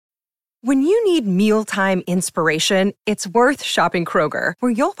When you need mealtime inspiration, it's worth shopping Kroger,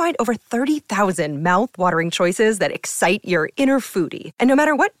 where you'll find over 30,000 mouth-watering choices that excite your inner foodie. And no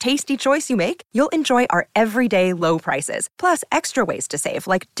matter what tasty choice you make, you'll enjoy our everyday low prices, plus extra ways to save,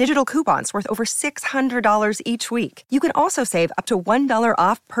 like digital coupons worth over $600 each week. You can also save up to $1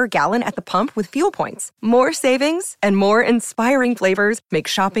 off per gallon at the pump with fuel points. More savings and more inspiring flavors make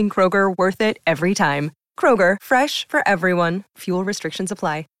shopping Kroger worth it every time. Kroger, fresh for everyone. Fuel restrictions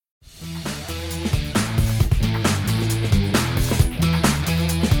apply.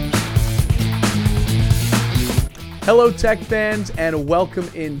 Hello, Tech fans, and welcome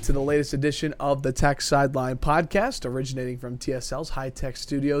into the latest edition of the Tech Sideline podcast, originating from TSL's high-tech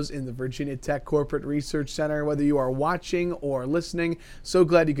studios in the Virginia Tech Corporate Research Center. Whether you are watching or listening, so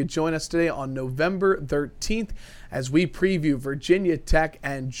glad you could join us today on November 13th as we preview Virginia Tech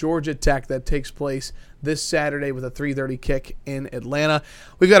and Georgia Tech that takes place this Saturday with a 3:30 kick in Atlanta.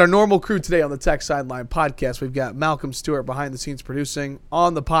 We've got our normal crew today on the Tech Sideline podcast. We've got Malcolm Stewart behind the scenes producing.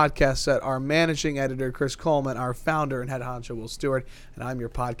 On the podcast set, our managing editor, Chris Coleman, our founder and head honcho, Will Stewart, and I'm your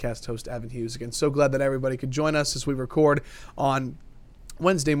podcast host, Evan Hughes. Again, so glad that everybody could join us as we record on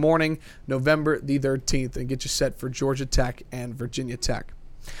Wednesday morning, November the 13th, and get you set for Georgia Tech and Virginia Tech.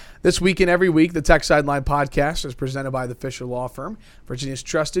 This week and every week, the Tech Sideline podcast is presented by the Fisher Law Firm, Virginia's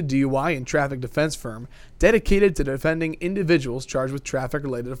trusted DUI and traffic defense firm, dedicated to defending individuals charged with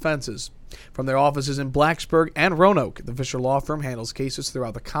traffic-related offenses. From their offices in Blacksburg and Roanoke, the Fisher Law Firm handles cases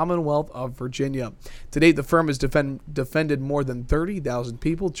throughout the Commonwealth of Virginia. To date, the firm has defended more than 30,000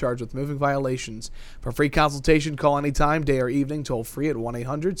 people charged with moving violations. For free consultation, call anytime, day or evening, toll free at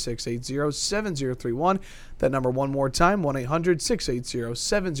 1-800-680-7031. That number one more time,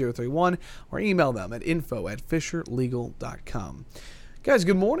 1-800-680-7031, or email them at info@fisherlegal.com. Guys,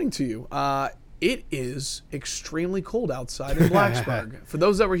 good morning to you. It is extremely cold outside in Blacksburg. For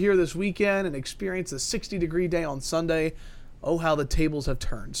those that were here this weekend and experienced a 60-degree day on Sunday, oh, how the tables have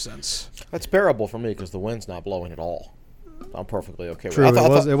turned since. That's bearable for me because the wind's not blowing at all. I'm perfectly okay with it.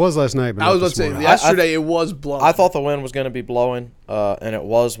 True, it was last night. But I was about to say, yesterday it was blowing. I thought the wind was going to be blowing, and it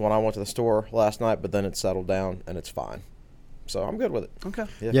was when I went to the store last night, but then it settled down, and it's fine. So I'm good with it. Okay.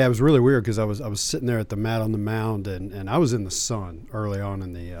 Yeah, it was really weird because I was sitting there at the mat on the mound, and I was in the sun early on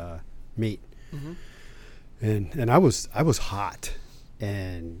in the meet. Mm-hmm. And I was hot,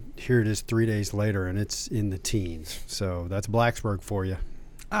 and here it is 3 days later, and it's in the teens. So that's Blacksburg for you.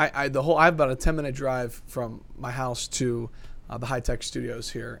 I have about a 10-minute drive from my house to the high-tech studios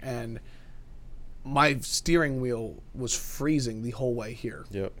here, and my steering wheel was freezing the whole way here.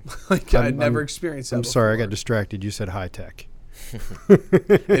 Yep. I'd never experienced that. I'm before. Sorry, I got distracted. You said high-tech.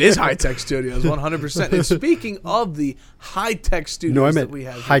 It is high-tech studios, 100%. And speaking of the high-tech studios that we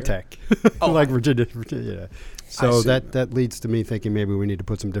have high-tech. Oh, like Virginia. Yeah. So that leads to me thinking maybe we need to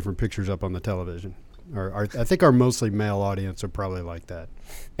put some different pictures up on the television. I think our mostly male audience are probably like that.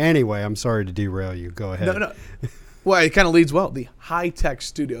 Anyway, I'm sorry to derail you. Go ahead. No. Well, it kind of leads well. The high-tech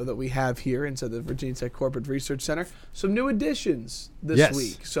studio that we have here inside the Virginia Tech Corporate Research Center. Some new additions this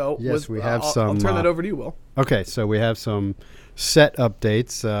week. So we have some. I'll turn that over to you, Will. Okay, so we have some set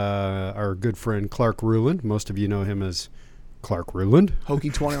updates. Our good friend Clark Ruland. Most of you know him as Clark Ruland.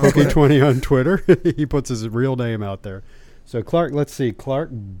 Hokey20 on Twitter. He puts his real name out there. So Clark, let's see.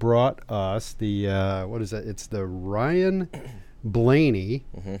 Clark brought us the what is that? It's the Ryan Blaney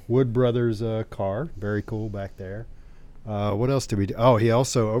Wood Brothers car. Very cool back there. What else did we do? Oh, he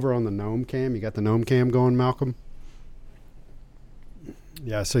also over on the Gnome Cam. You got the Gnome Cam going, Malcolm?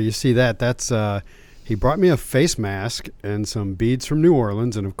 Yeah. So you see that? That's he brought me a face mask and some beads from New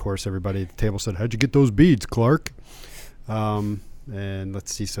Orleans, and of course everybody at the table said, "How'd you get those beads, Clark?" And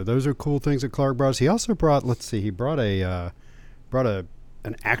let's see. So those are cool things that Clark brought us. He also brought. Let's see. He brought an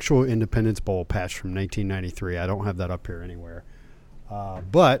actual Independence Bowl patch from 1993. I don't have that up here anywhere.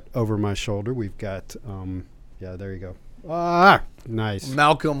 But over my shoulder, we've got. Yeah, there you go. Nice.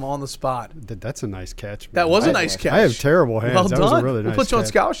 Malcolm on the spot. That's a nice catch. Man. That was a nice catch. I have terrible hands. Well that done. Was a really nice we'll put you on catch.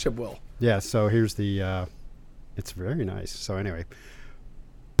 scholarship, Will. Yeah. So here's the. It's very nice. So anyway,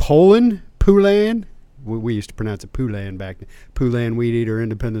 Poulan. We used to pronounce it Poulan back then. Poulan Weed Eater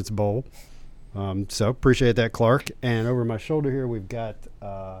Independence Bowl. So appreciate that, Clark. And over my shoulder here, we've got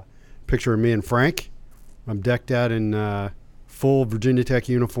a picture of me and Frank. I'm decked out in full Virginia Tech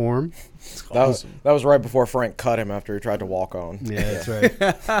uniform. That was right before Frank cut him after he tried to walk on. Yeah, that's right.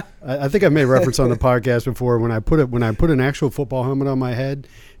 I think I made reference on the podcast before when I put an actual football helmet on my head,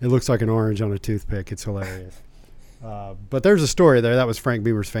 it looks like an orange on a toothpick. It's hilarious. But there's a story there. That was Frank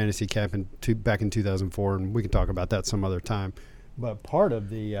Beamer's fantasy cap back in 2004, and we can talk about that some other time. But part of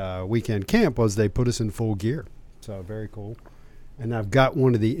the weekend camp was they put us in full gear. So very cool. And I've got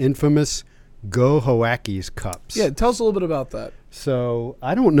one of the infamous Go Hokies cups. Yeah, tell us a little bit about that. So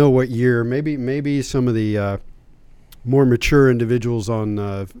I don't know what year. Maybe some of the more mature individuals on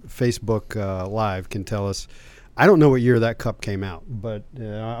Facebook Live can tell us. I don't know what year that cup came out, but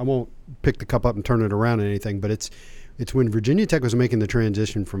I won't pick the cup up and turn it around or anything. But it's when Virginia Tech was making the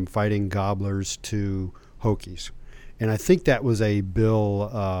transition from Fighting Gobblers to Hokies, and I think that was a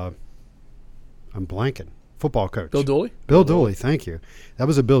Bill. I'm blanking. Football coach. Bill Dooley? Bill Dooley, thank you. That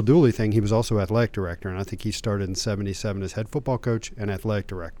was a Bill Dooley thing. He was also athletic director, and I think he started in 77 as head football coach and athletic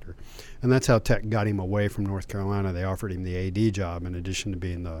director. And that's how Tech got him away from North Carolina. They offered him the AD job in addition to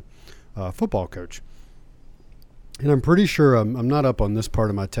being the football coach. And I'm pretty sure, I'm not up on this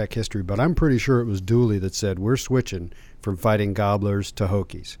part of my Tech history, but I'm pretty sure it was Dooley that said, we're switching from Fighting Gobblers to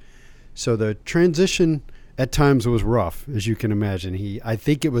Hokies. So the transition at times was rough, as you can imagine. I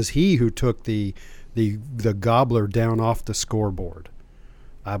think it was he who took the gobbler down off the scoreboard.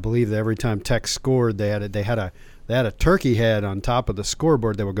 I believe that every time Tech scored, they had a turkey head on top of the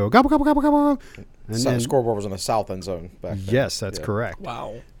scoreboard. They would go gobble gobble gobble gobble. And the scoreboard was in the south end zone back then. Yes, that's correct.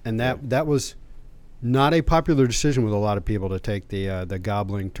 Wow. And that was not a popular decision with a lot of people to take the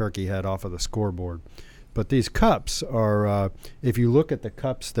gobbling turkey head off of the scoreboard. But these cups are, if you look at the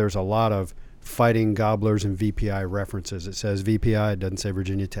cups, there's a lot of Fighting Gobblers and VPI references. It says VPI, it doesn't say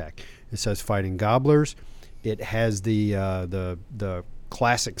Virginia Tech. It says Fighting Gobblers. It has the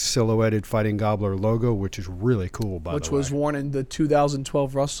classic silhouetted Fighting Gobbler logo, which is really cool, by the way. Which was worn in the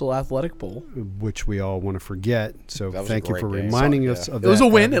 2012 Russell Athletic Bowl. Which we all want to forget. So thank you for game. reminding us of that. It was a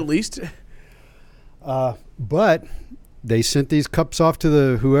win, at least. But they sent these cups off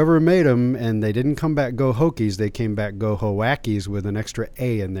to whoever made them, and they didn't come back Go Hokies. They came back Go Hokies with an extra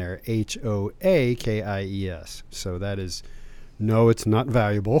A in there, Hoakies. So that is, no, it's not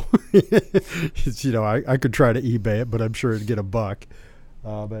valuable. It's, I could try to eBay it, but I'm sure it'd get $1.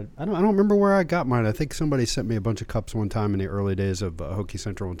 But I don't remember where I got mine. I think somebody sent me a bunch of cups one time in the early days of Hokie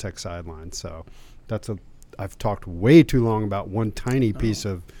Central and Tech Sideline. So I've talked way too long about one tiny piece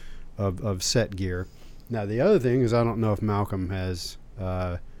of set gear. Now the other thing is, I don't know if Malcolm has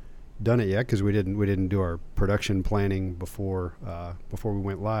done it yet, because we didn't do our production planning before we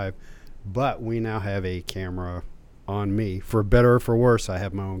went live. But we now have a camera on me. For better or for worse, I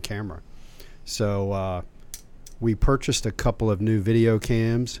have my own camera. So we purchased a couple of new video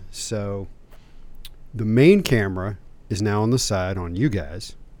cams. So the main camera is now on the side on you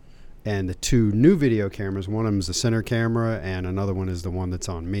guys. And the two new video cameras, one of them is the center camera, and another one is the one that's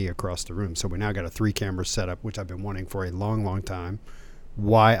on me across the room. So we now got a 3-camera setup, which I've been wanting for a long, long time.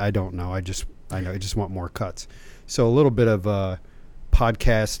 Why, I don't know. I just want more cuts. So a little bit of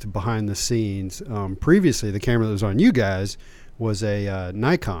podcast behind the scenes. Previously, the camera that was on you guys was a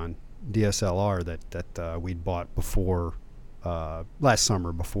Nikon DSLR that we'd bought before last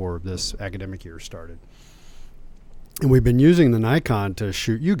summer, before this academic year started. And we've been using the Nikon to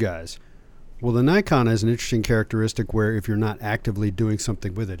shoot you guys. Well, the Nikon has an interesting characteristic where if you're not actively doing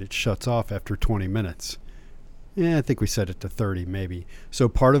something with it, it shuts off after 20 minutes. Yeah, I think we set it to 30 maybe. So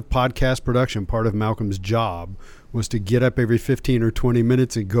part of podcast production, part of Malcolm's job, was to get up every 15 or 20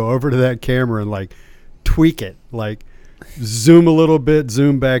 minutes and go over to that camera and tweak it, zoom a little bit,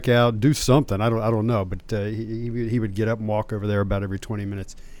 zoom back out, do something. I don't know, but he would get up and walk over there about every 20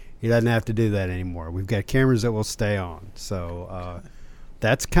 minutes. He doesn't have to do that anymore. We've got cameras that will stay on. So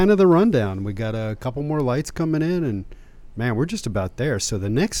that's kind of the rundown. We got a couple more lights coming in, and, man, we're just about there. So the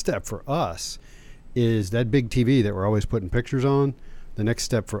next step for us is that big TV that we're always putting pictures on. The next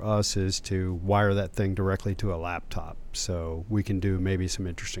step for us is to wire that thing directly to a laptop so we can do maybe some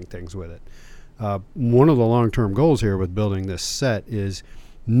interesting things with it. One of the long-term goals here with building this set is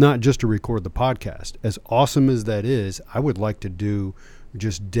not just to record the podcast. As awesome as that is, I would like to do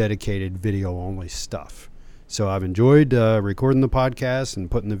just dedicated video-only stuff. So I've enjoyed recording the podcast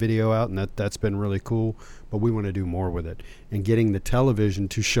and putting the video out, and that's been really cool, but we want to do more with it. And getting the television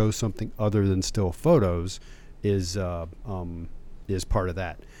to show something other than still photos is part of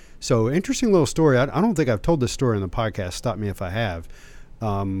that. So interesting little story. I don't think I've told this story on the podcast. Stop me if I have.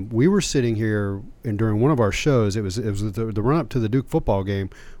 We were sitting here, and during one of our shows, it was the run-up to the Duke football game,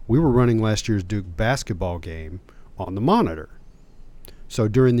 we were running last year's Duke basketball game on the monitor. So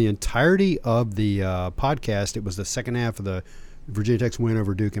during the entirety of the podcast, it was the second half of the Virginia Tech's win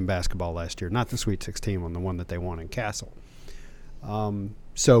over Duke in basketball last year, not the Sweet 16 one, the one that they won in Castle.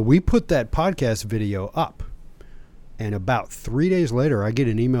 So we put that podcast video up, and about 3 days later, I get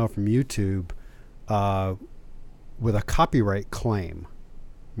an email from YouTube with a copyright claim,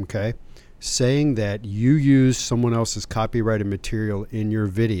 okay, saying that you used someone else's copyrighted material in your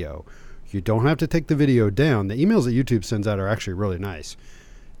video. You don't have to take the video down. The emails that YouTube sends out are actually really nice.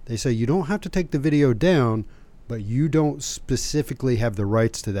 They say you don't have to take the video down, but you don't specifically have the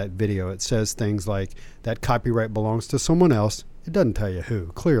rights to that video. It says things like that copyright belongs to someone else. It doesn't tell you who.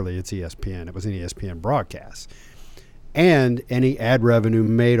 Clearly, it's ESPN. It was an ESPN broadcast. And any ad revenue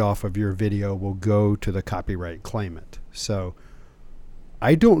made off of your video will go to the copyright claimant. So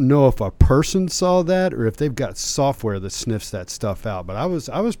I don't know if a person saw that or if they've got software that sniffs that stuff out, but I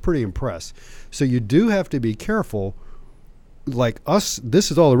was pretty impressed. So you do have to be careful. Like us,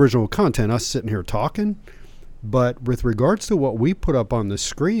 this is all original content, us sitting here talking. But with regards to what we put up on the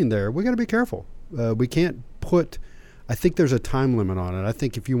screen there, we got to be careful. We can't put, I think there's a time limit on it. I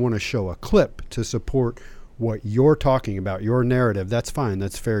think if you want to show a clip to support what you're talking about, your narrative, that's fine.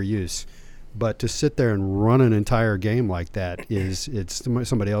 That's fair use. But to sit there and run an entire game like that it's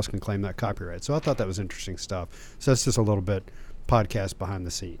somebody else can claim that copyright. So I thought that was interesting stuff. So that's just a little bit podcast behind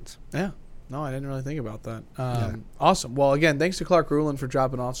the scenes. Yeah. No, I didn't really think about that. Awesome. Well, again, thanks to Clark Ruland for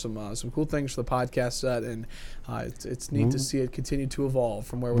dropping off some cool things for the podcast set, and it's neat to see it continue to evolve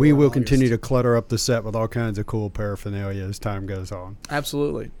from where we were will in continue August. to clutter up the set with all kinds of cool paraphernalia as time goes on.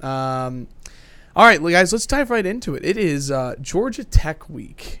 Absolutely. All right, guys, let's dive right into it. It is Georgia Tech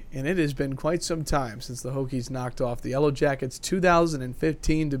week, and it has been quite some time since the Hokies knocked off the Yellow Jackets,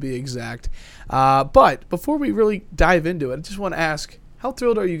 2015 to be exact. But before we really dive into it, I just want to ask, how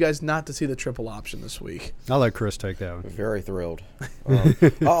thrilled are you guys not to see the triple option this week? I'll let Chris take that one. Very thrilled.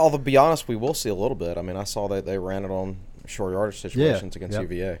 I'll be honest, we will see a little bit. I mean, I saw that they ran it on short yardage situations against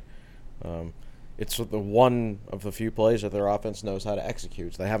UVA. It's the one of the few plays that their offense knows how to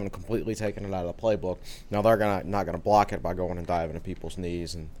execute. So they haven't completely taken it out of the playbook. Now they're not going to block it by going and diving at people's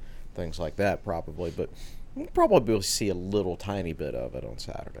knees and things like that, probably. But we'll probably see a little tiny bit of it on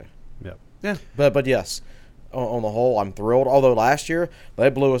Saturday. Yep. Yeah. But yes, on the whole, I'm thrilled. Although last year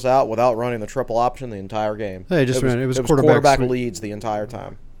they blew us out without running the triple option the entire game. They just ran. It was quarterback leads the entire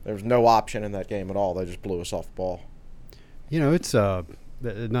time. There was no option in that game at all. They just blew us off the ball. You know, it's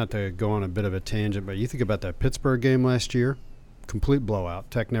not to go on a bit of a tangent, but you think about that Pittsburgh game last year, complete blowout.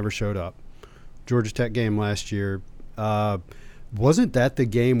 Tech never showed up. Georgia Tech game last year, wasn't that the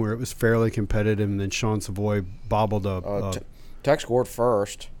game where it was fairly competitive and then Sean Savoy bobbled up? Tech scored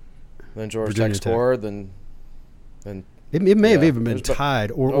first, then Georgia Tech scored, then it may have even been tied,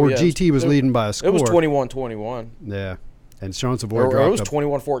 or GT was leading by a score. It was 21-21. Yeah, and Sean Savoy dropped. It was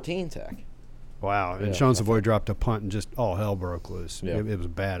 21-14 Tech. Wow, and Sean Savoy dropped a punt and just all hell broke loose. Yeah. It was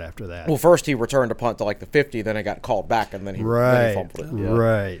bad after that. Well, first he returned a punt to like the 50, then it got called back, and then he fumbled it. Yeah.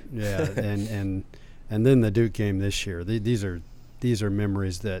 Right, yeah, and then the Duke game this year. These are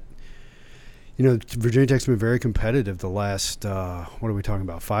memories that, you know, Virginia Tech's been very competitive the last, what are we talking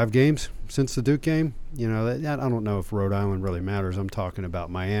about, 5 games since the Duke game? You know, I don't know if Rhode Island really matters. I'm talking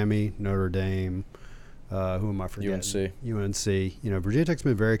about Miami, Notre Dame. Who am I forgetting? UNC. You know, Virginia Tech's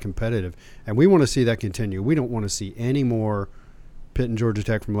been very competitive, and we want to see that continue. We don't want to see any more Pitt and Georgia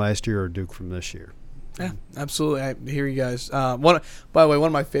Tech from last year or Duke from this year. Yeah, absolutely. I hear you guys. By the way, one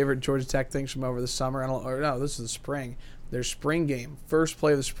of my favorite Georgia Tech things from over the summer, this is the spring. Their spring game, first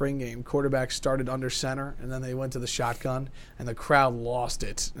play of the spring game, quarterback started under center, and then they went to the shotgun, and the crowd lost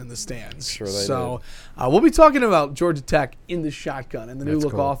it in the stands. Sure they did. We'll be talking about Georgia Tech in the shotgun and the new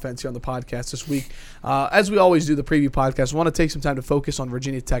look offense here on the podcast this week. As we always do, the preview podcast, I want to take some time to focus on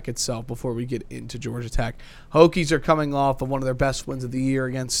Virginia Tech itself before we get into Georgia Tech. Hokies are coming off of one of their best wins of the year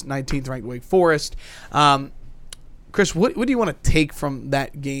against 19th-ranked Wake Forest. Chris, what do you want to take from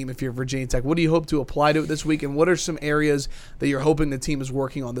that game if you're Virginia Tech? What do you hope to apply to it this week, and what are some areas that you're hoping the team is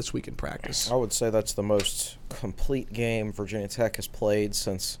working on this week in practice? I would say that's the most complete game Virginia Tech has played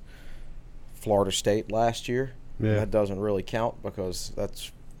since Florida State last year. Yeah. That doesn't really count because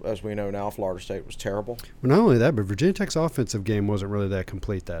that's, as we know now, Florida State was terrible. Well, not only that, but Virginia Tech's offensive game wasn't really that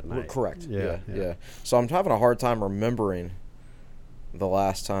complete that night. Correct. Yeah. So I'm having a hard time remembering the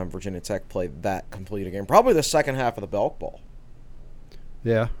last time Virginia Tech played that complete a game. Probably the second half of the Belk Bowl.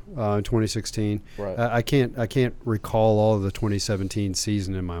 Yeah, in 2016. Right. I can't recall all of the 2017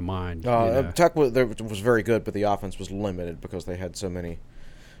 season in my mind. Tech was very good, but the offense was limited because they had so many.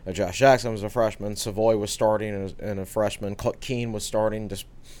 Josh Jackson was a freshman. Savoy was starting and a freshman. Keene was starting just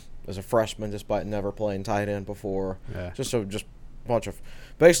as a freshman, despite never playing tight end before. Yeah. Just a bunch of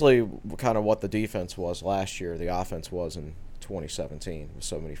basically kind of what the defense was last year. The offense was in 2017 with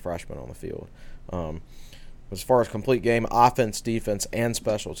so many freshmen on the field. As far as complete game, offense, defense, and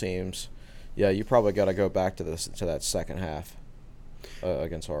special teams, yeah, you probably got to go back to that second half.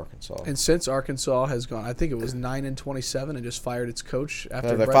 against Arkansas. And since Arkansas has gone, I think it was 9-27 and just fired its coach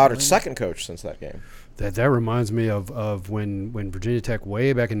after They fired its second coach since that game. That reminds me of when Virginia Tech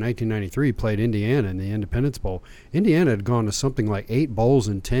way back in 1993 played Indiana in the Independence Bowl. Indiana had gone to something like 8 bowls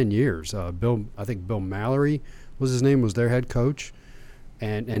in 10 years. I think Bill Mallory was his name, was their head coach.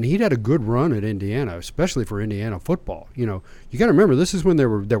 And he'd had a good run at Indiana, especially for Indiana football. You know, you got to remember, this is when there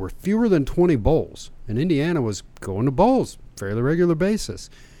were fewer than 20 bowls, and Indiana was going to bowls fairly regular basis.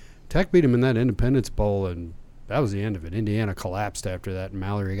 Tech beat him in that Independence Bowl, and that was the end of it. Indiana collapsed after that, and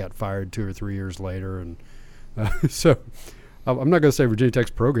Mallory got fired 2 or 3 years later. And so I'm not going to say Virginia Tech's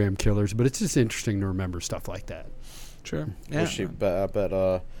program killers, but it's just interesting to remember stuff like that. Sure. Yeah. I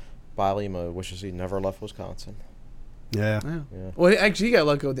bet Bielema wishes he never left Wisconsin. Yeah. Well, actually, he got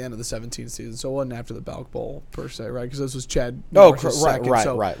let go at the end of the 17th season, so it wasn't after the Belk Bowl per se, right? Because this was Chad. Oh, Morris's right.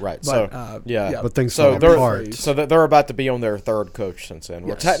 But, So But things so fell apart. so they're about to be on their third coach since then.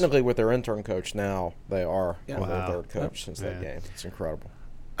 Well, Yes. technically with their intern coach now, they are on their Wow. third coach since that game. It's incredible.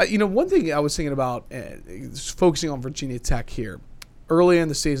 One thing I was thinking about, focusing on Virginia Tech here. Early in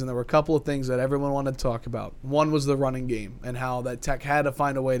the season, there were a couple of things that everyone wanted to talk about. One was the running game and how that Tech had to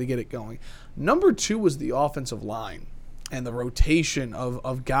find a way to get it going. Number 2 was the offensive line and the rotation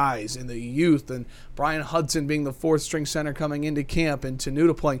of guys in the youth, and Brian Hudson being the 4th-string center coming into camp and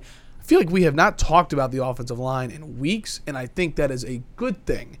Tenuta playing. I feel like we have not talked about the offensive line in weeks, and I think that is a good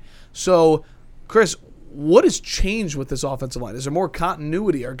thing. So, Chris, what has changed with this offensive line? Is there more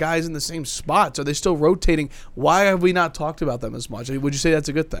continuity? Are guys in the same spots? Are they still rotating? Why have we not talked about them as much? Would you say that's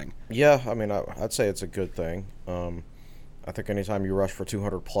a good thing? Yeah, I mean, I'd say it's a good thing. I think anytime you rush for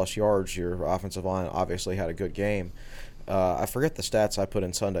 200-plus yards, your offensive line obviously had a good game. I forget the stats I put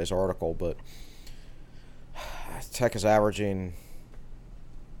in Sunday's article, but Tech is averaging,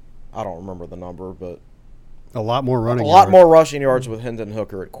 I don't remember the number, but A lot more running a lot yards. more rushing yards with Hendon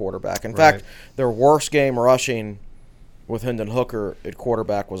Hooker at quarterback. In fact, their worst game rushing with Hendon Hooker at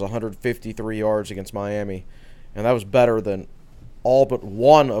quarterback was 153 yards against Miami, and that was better than all but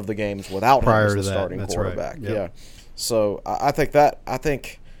one of the games without Prior him as to the that, starting that's quarterback. right. Yep. Yeah. So I think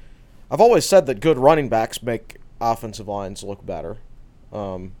I've always said that good running backs make offensive lines look better.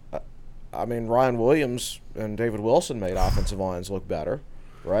 I mean, Ryan Williams and David Wilson made offensive lines look better,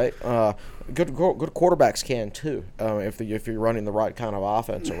 right? Good quarterbacks can too, if you're running the right kind of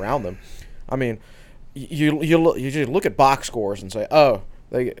offense around them. I mean, you look at box scores and say, oh,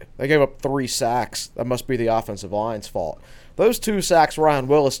 they gave up 3 sacks. That must be the offensive line's fault. Those 2 sacks Ryan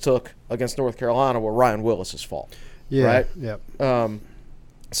Willis took against North Carolina were Ryan Willis's fault. Yeah. Right? Yep.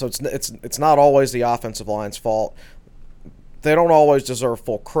 So it's not always the offensive line's fault. They don't always deserve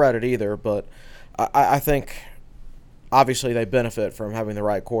full credit either, but I think obviously they benefit from having the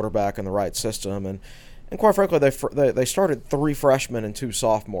right quarterback and the right system, and quite frankly they started 3 freshmen and 2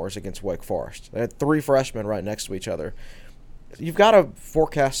 sophomores against Wake Forest. They had 3 freshmen right next to each other. You've got to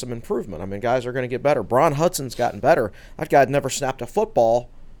forecast some improvement. I mean, guys are going to get better. Brian Hudson's gotten better. That guy had never snapped a football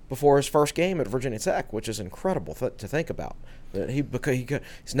before his first game at Virginia Tech, which is incredible to think about. That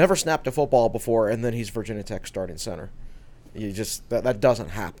he's never snapped a football before, and then he's Virginia Tech starting center. You just that doesn't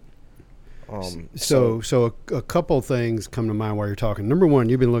happen. So a couple things come to mind while you're talking. Number one,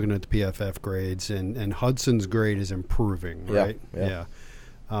 you've been looking at the PFF grades, and Hudson's grade is improving, right? Yeah.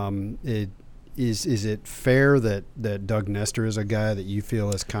 Is it fair that Doug Nestor is a guy that you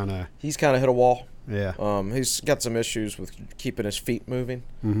feel is he's kind of hit a wall. Yeah. He's got some issues with keeping his feet moving,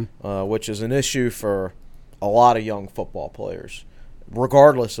 which is an issue for a lot of young football players,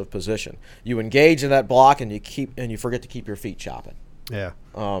 regardless of position. You engage in that block and you forget to keep your feet chopping. Yeah.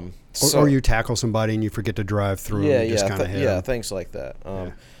 Or you tackle somebody and you forget to drive through and just kind of hit them. Things like that.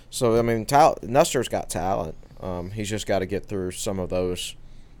 So, I mean, Nestor's got talent. He's just got to get through some of those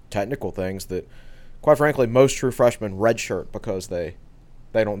technical things that, quite frankly, most true freshmen redshirt because they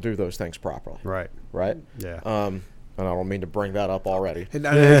don't do those things properly. Right. Yeah. And I don't mean to bring that up already And,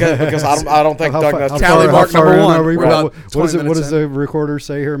 because I don't think Doug Nestor. Tally mark number 1. What does the recorder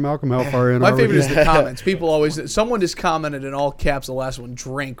say here, Malcolm? How far in My are we? favorite is the comments. People always, someone just commented in all caps the last one,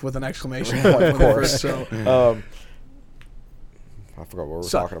 drink, with an exclamation point. Of course. So. I forgot what we were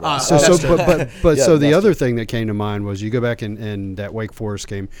talking about. So the Nestor. other thing that came to mind was you go back in that Wake Forest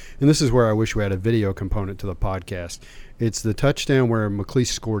game, and this is where I wish we had a video component to the podcast. It's the touchdown where McLeese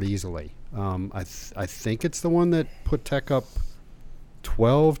scored easily. I think it's the one that put Tech up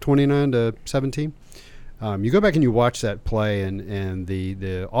 29-17. You go back and you watch that play, and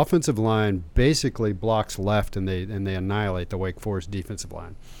the offensive line basically blocks left, and they annihilate the Wake Forest defensive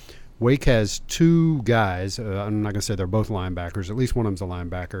line. Wake has 2 guys, I'm not going to say they're both linebackers, at least one of them's a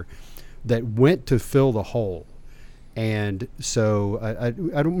linebacker, that went to fill the hole. And so I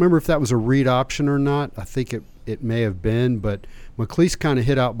don't remember if that was a read option or not. I think it may have been, but McLeese kind of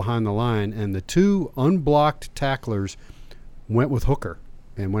hit out behind the line, and the two unblocked tacklers went with Hooker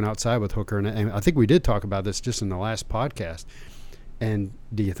and went outside with Hooker. And I think we did talk about this just in the last podcast. And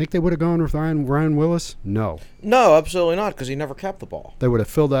do you think they would have gone with Ryan Willis? No. No, absolutely not, because he never kept the ball. They would have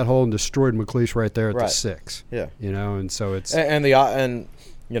filled that hole and destroyed McLeese right there at the 6. Yeah. And so it's and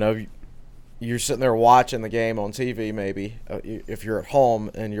you're sitting there watching the game on TV maybe if you're at home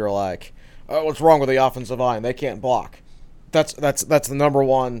and you're like, oh, what's wrong with the offensive line? They can't block. That's the number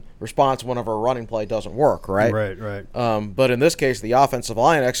one response whenever a running play doesn't work, right? Right. But in this case, the offensive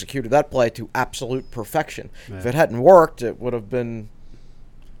line executed that play to absolute perfection. Yeah. If it hadn't worked, it would have been,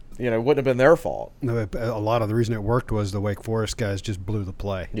 it wouldn't have been their fault. No, a lot of the reason it worked was the Wake Forest guys just blew the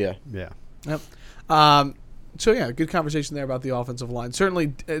play. Yeah. Yep. So, yeah, good conversation there about the offensive line.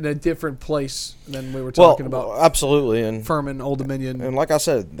 Certainly in a different place than we were talking about. Absolutely. And Furman, Old Dominion. And like I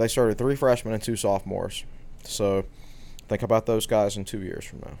said, they started 3 freshmen and 2 sophomores. So think about those guys in 2 years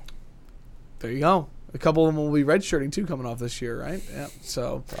from now. There you go. A couple of them will be redshirting, too, coming off this year, right? Yeah.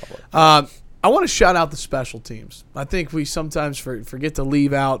 So probably. I want to shout out the special teams. I think we sometimes forget to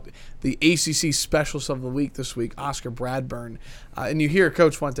leave out the ACC Specialist of the Week this week, Oscar Bradburn. And you hear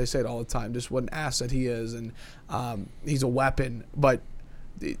Coach Fuente say it all the time, just what an asset he is, and he's a weapon. But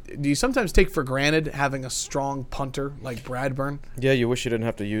do you sometimes take for granted having a strong punter like Bradburn? Yeah, you wish you didn't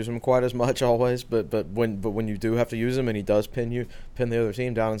have to use him quite as much always, but when you do have to use him and he does pin the other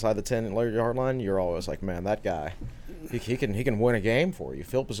team down inside the 10-yard line, you're always like, man, that guy. He can win a game for you.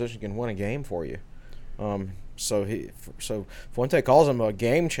 Field position can win a game for you. So Fuente calls him a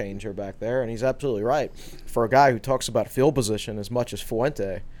game changer back there, and he's absolutely right. For a guy who talks about field position as much as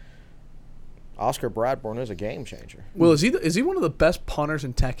Fuente, Oscar Bradburn is a game changer. Well, is he one of the best punters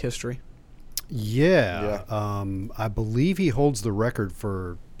in Tech history? Yeah. I believe he holds the record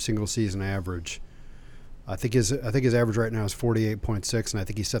for single season average. I think his average right now is 48.6, and I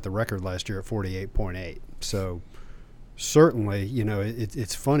think he set the record last year at 48.8. So certainly,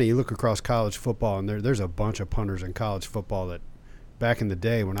 it's funny. You look across college football, and there's a bunch of punters in college football that back in the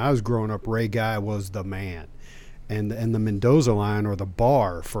day when I was growing up, Ray Guy was the man. And the Mendoza line or the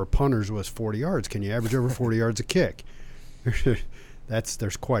bar for punters was 40 yards. Can you average over 40 yards a kick?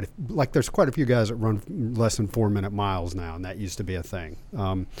 There's quite a few guys that run less than 4-minute miles now, and that used to be a thing.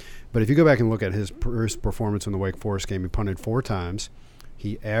 But if you go back and look at his performance in the Wake Forest game, he punted 4 times.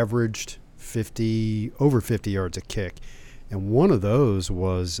 He averaged over 50 yards a kick, and one of those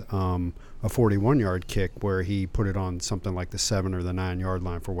was a 41-yard kick where he put it on something like the 7 or the 9-yard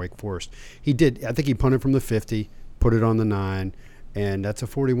line for Wake Forest. I think he punted from the 50, put it on the 9, and that's a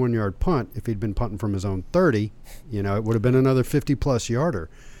 41-yard punt. If he'd been punting from his own 30, it would have been another 50-plus yarder.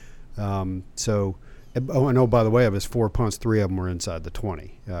 And by the way, of his 4 punts, 3 of them were inside the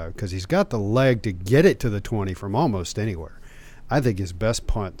 20 because he's got the leg to get it to the 20 from almost anywhere. I think his best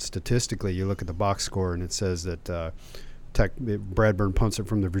punt statistically, you look at the box score and it says that Bradburn punts it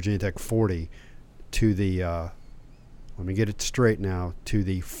from the Virginia Tech 40 to the let me get it straight now, to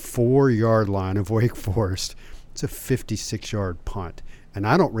the 4-yard line of Wake Forest. It's a 56-yard punt. And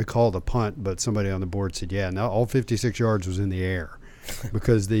I don't recall the punt, but somebody on the board said, yeah, now all 56 yards was in the air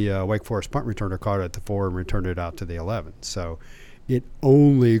because the Wake Forest punt returner caught it at the 4 and returned it out to the 11. So it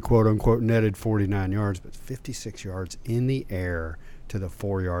only, quote-unquote, netted 49 yards, but 56 yards in the air to the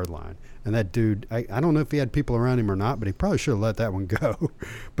 4-yard line. And that dude, I don't know if he had people around him or not, but he probably should have let that one go.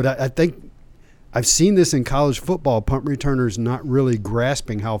 But I think I've seen this in college football, punt returners not really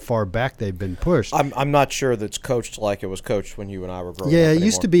grasping how far back they've been pushed. I'm not sure that's coached like it was coached when you and I were growing up. Yeah, it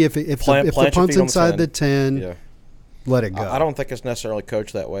used to be if the punt's inside the 10, let it go. I don't think it's necessarily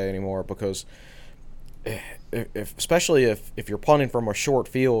coached that way anymore because especially if you're punting from a short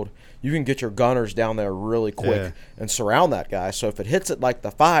field, you can get your gunners down there really quick and surround that guy. So if it hits it like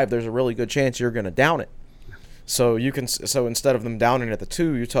the 5, there's a really good chance you're going to down it. So instead of them downing at the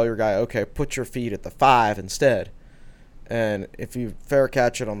 2, you tell your guy, okay, put your feet at the 5 instead. And if you fair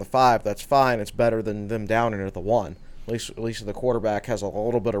catch it on the 5, that's fine. It's better than them downing it at the 1. At least the quarterback has a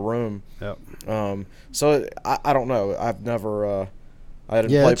little bit of room. Yep. So I don't know. I've never.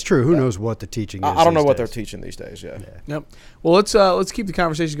 It's true. Who knows what the teaching is? I don't know what they're teaching these days. Yeah. Yep. Well, let's keep the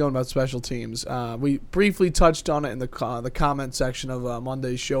conversation going about special teams. We briefly touched on it in the comment section of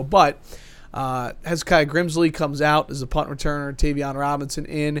Monday's show, but Hezekiah Grimsley comes out as a punt returner. Tavion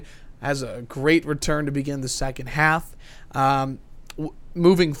Robinson has a great return to begin the second half.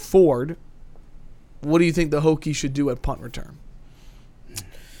 Moving forward, what do you think the Hokies should do at punt return?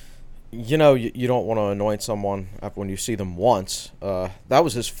 You don't want to anoint someone when you see them once. That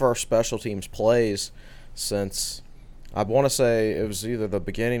was his first special teams plays since I want to say it was either the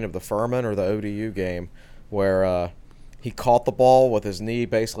beginning of the Furman or the ODU game where he caught the ball with his knee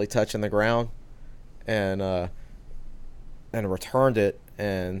basically touching the ground and returned it.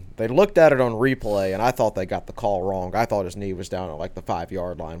 And they looked at it on replay, and I thought they got the call wrong. I thought his knee was down at like the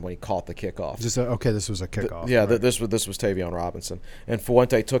 5-yard line when he caught the kickoff. This was a kickoff. Right? This was Tavion Robinson. And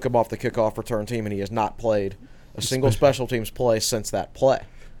Fuente took him off the kickoff return team, and he has not played a single special teams play since that play,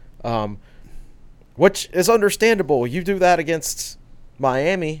 which is understandable. You do that against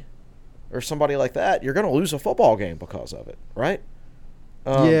Miami or somebody like that, you're going to lose a football game because of it, right?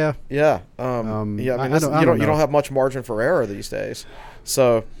 Yeah. Yeah. I mean, you don't have much margin for error these days.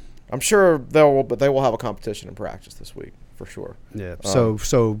 So I'm sure they will have a competition in practice this week for sure. Yeah.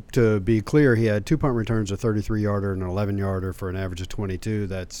 So to be clear, he had 2 punt returns, a 33-yarder and an 11-yarder for an average of 22.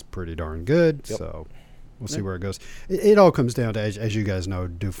 That's pretty darn good. Yep. So we'll see where it goes. It all comes down to, as you guys know,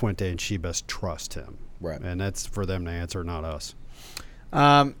 do Fuente and Shibas trust him? Right. And that's for them to answer, not us.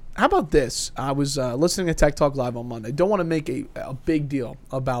 How about this? I was listening to Tech Talk Live on Monday. Don't want to make a big deal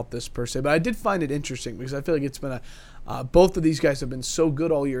about this per se, but I did find it interesting because I feel like it's been both of these guys have been so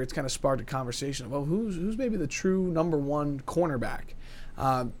good all year. It's kind of sparked a conversation about who's maybe the true number one cornerback.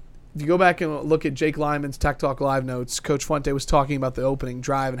 If you go back and look at Jake Lyman's Tech Talk Live notes, Coach Fuente was talking about the opening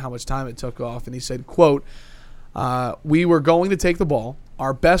drive and how much time it took off, and he said, quote, we were going to take the ball.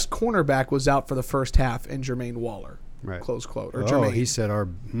 Our best cornerback was out for the first half in Jermaine Waller. Right. Close quote. Or Jermaine. He said our.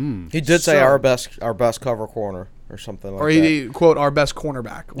 He did say our best cover corner or something like that. Or he quote our best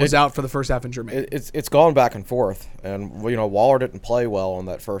cornerback was out for the first half in Jermaine. It's gone back and forth, and Waller didn't play well on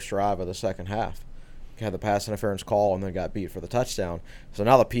that first drive of the second half. He had the pass interference call and then got beat for the touchdown. So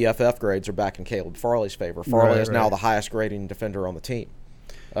now the PFF grades are back in Caleb Farley's favor. Farley is now the highest grading defender on the team,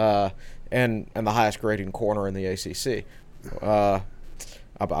 and the highest grading corner in the ACC,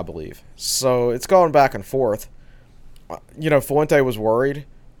 I believe. So it's going back and forth. Fuente was worried,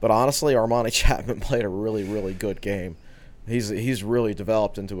 but honestly, Armani Chapman played a really, really good game. He's really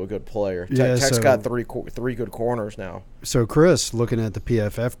developed into a good player. Tech's got three good corners now. So Chris, looking at the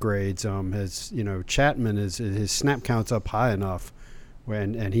PFF grades, has Chapman his snap count's up high enough,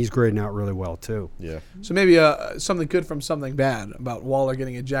 and he's grading out really well too. Yeah. So maybe something good from something bad about Waller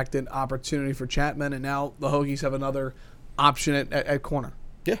getting ejected, opportunity for Chapman, and now the Hokies have another option at corner.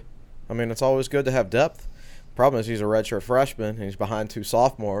 Yeah, I mean it's always good to have depth. Problem is he's a redshirt freshman and he's behind 2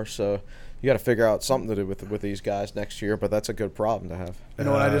 sophomores, so you got to figure out something to do with these guys next year. But that's a good problem to have. You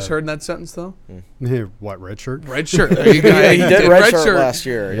know what I just heard in that sentence though? What, redshirt? Redshirt. There you go. He did redshirt last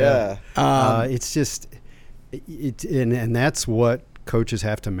year. Yeah. It's just and that's what coaches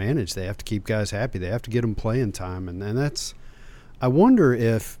have to manage. They have to keep guys happy. They have to get them playing time, and that's. I wonder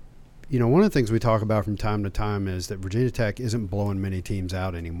if. One of the things we talk about from time to time is that Virginia Tech isn't blowing many teams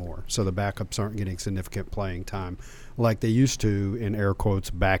out anymore. So the backups aren't getting significant playing time like they used to, in air quotes,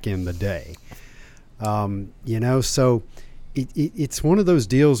 back in the day. So it's one of those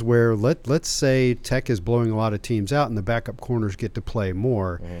deals where let's say Tech is blowing a lot of teams out and the backup corners get to play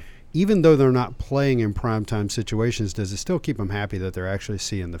more. Mm-hmm. Even though they're not playing in primetime situations, does it still keep them happy that they're actually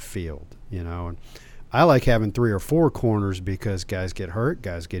seeing the field? And I like having 3 or 4 corners because guys get hurt,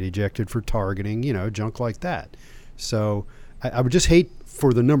 guys get ejected for targeting, junk like that. So I would just hate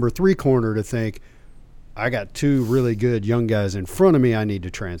for the number 3 corner to think, I got 2 really good young guys in front of me, I need to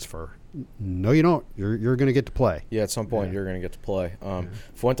transfer. No, you don't. You're going to get to play. Yeah, at some point you're going to get to play.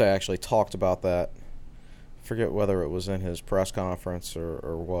 Fuente actually talked about that. I forget whether it was in his press conference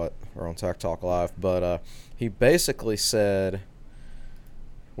or what, or on Tech Talk Live, but he basically said –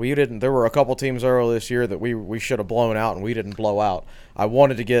 there were a couple teams earlier this year that we should have blown out, and we didn't blow out. I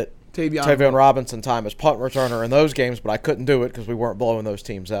wanted to get Tavion Robinson time as punt returner in those games, but I couldn't do it because we weren't blowing those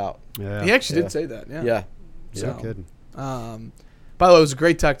teams out. Yeah. He actually did say that. Yeah. So, kidding. By the way, it was a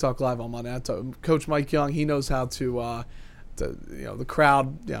great Tech Talk Live on Monday. Coach Mike Young, he knows how to the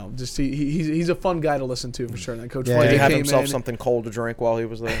crowd, just he's a fun guy to listen to for sure. And Coach Floyd did he have himself something cold to drink while he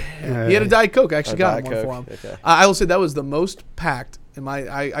was there? He had a Diet Coke. I actually got one for him. Okay. I will say that was the most packed.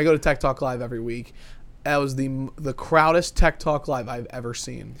 I go to Tech Talk Live every week. That was the crowdest Tech Talk Live I've ever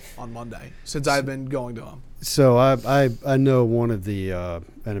seen on Monday since I've been going to them. So I know one of the and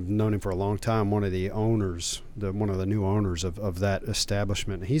I've known him for a long time. One of the owners, one of the new owners of that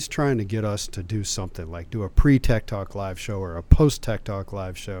establishment. He's trying to get us to do something like do a pre-Tech Talk Live show or a post-Tech Talk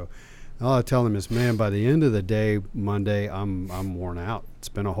Live show. All I tell him is, man, by the end of the day, Monday, I'm worn out. It's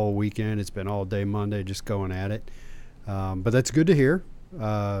been a whole weekend. It's been all day Monday, just going at it. But that's good to hear.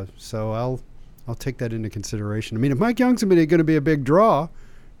 So I'll take that into consideration. I mean, if Mike Young's going to be a big draw,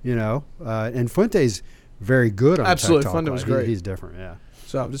 and Fuente's very good on absolutely. Tech Talk Fuente was Live. great. He's different, yeah.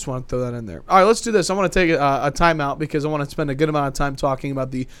 So I just want to throw that in there. All right, let's do this. I want to take a timeout because I want to spend a good amount of time talking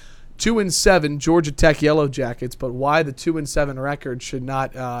about the 2-7 Georgia Tech Yellow Jackets, but why the 2-7 record should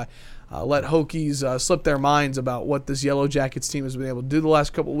not let Hokies slip their minds about what this Yellow Jackets team has been able to do the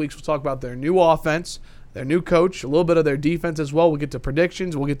last couple of weeks. We'll talk about their new offense, their new coach, a little bit of their defense as well. We'll get to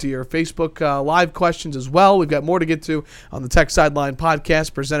predictions. We'll get to your Facebook Live questions as well. We've got more to get to on the Tech Sideline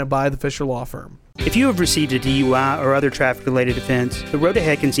podcast presented by the Fisher Law Firm. If you have received a DUI or other traffic-related offense, the road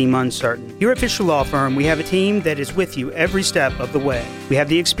ahead can seem uncertain. Here at Fisher Law Firm, we have a team that is with you every step of the way. We have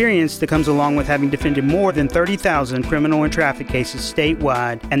the experience that comes along with having defended more than 30,000 criminal and traffic cases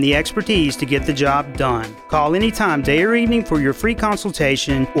statewide and the expertise to get the job done. Call anytime, day or evening, for your free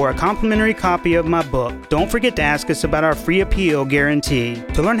consultation or a complimentary copy of my book. Don't forget to ask us about our free appeal guarantee.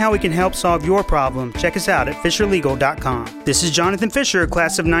 To learn how we can help solve your problem, check us out at FisherLegal.com. This is Jonathan Fisher,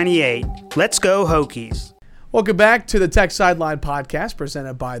 class of 98. Let's go Hokies. Welcome back to the Tech Sideline podcast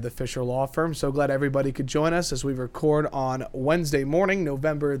presented by the Fisher Law Firm. So glad everybody could join us as we record on Wednesday morning,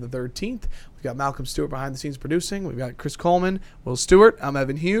 November the 13th. We've got Malcolm Stewart behind the scenes producing. We've got Chris Coleman, Will Stewart. I'm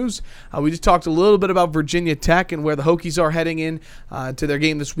Evan Hughes. We just talked a little bit about Virginia Tech and where the Hokies are heading in to their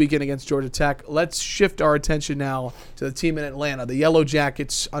game this weekend against Georgia Tech. Let's shift our attention now to the team in Atlanta, the Yellow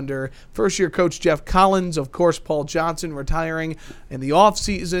Jackets under first-year coach Jeff Collins. Of course, Paul Johnson retiring in the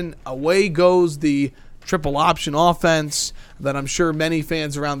offseason. Away goes the triple option offense that I'm sure many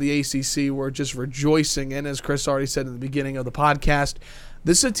fans around the ACC were just rejoicing in, as Chris already said in the beginning of the podcast.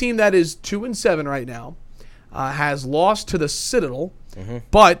 This is a team that is 2-7 right now, has lost to the Citadel,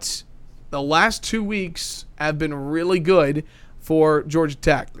 but the last 2 weeks have been really good for Georgia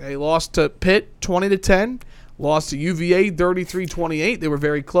Tech. They lost to Pitt 20-10, lost to UVA 33-28. They were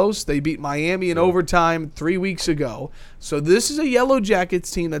very close. They beat Miami in overtime 3 weeks ago. So this is a Yellow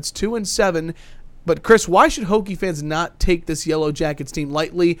Jackets team that's 2-7. But, Chris, why should Hokie fans not take this Yellow Jackets team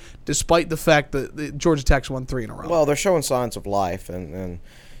lightly, despite the fact that Georgia Tech's won 3 in a row? Well, they're showing signs of life. And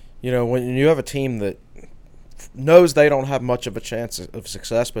you know, when you have a team that knows they don't have much of a chance of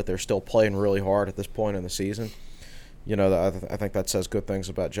success, but they're still playing really hard at this point in the season, you know, I think that says good things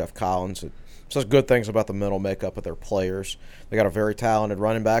about Jeff Collins. It says good things about the mental makeup of their players. They got a very talented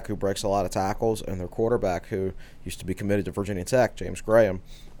running back who breaks a lot of tackles, and their quarterback, who used to be committed to Virginia Tech, James Graham,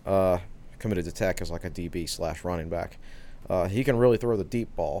 committed to Tech as like a DB/running back. He can really throw the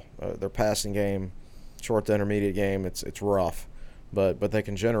deep ball. Their passing game, short to intermediate game, it's rough, but they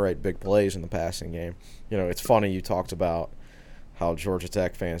can generate big plays in the passing game. You know, it's funny you talked about how Georgia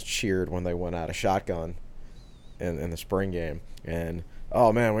Tech fans cheered when they went out of shotgun in the spring game, and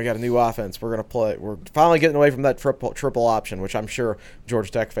oh man, we got a new offense. We're finally getting away from that triple option, which I'm sure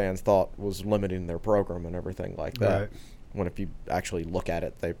Georgia Tech fans thought was limiting their program and everything like that. Right. When if you actually look at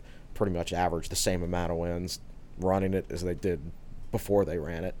it, they pretty much average the same amount of wins running it as they did before they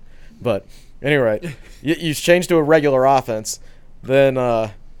ran it. But anyway, you change to a regular offense, then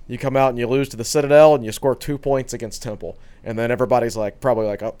you come out and you lose to the Citadel and you score 2 points against Temple, and then everybody's probably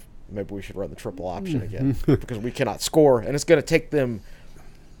like, oh, maybe we should run the triple option again because we cannot score, and it's going to take them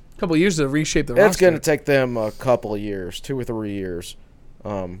a couple of years to reshape the roster. It's going to take them a couple of years, 2 or 3 years,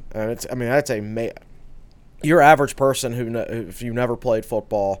 and that's your average person who, if you never played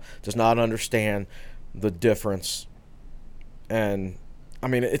football, does not understand the difference. And, I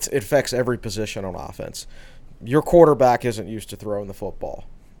mean, it affects every position on offense. Your quarterback isn't used to throwing the football.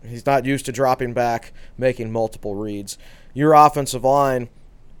 He's not used to dropping back, making multiple reads. Your offensive line,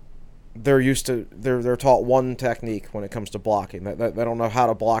 they're taught one technique when it comes to blocking. They don't know how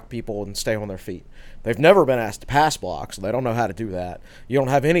to block people and stay on their feet. They've never been asked to pass block, so they don't know how to do that. You don't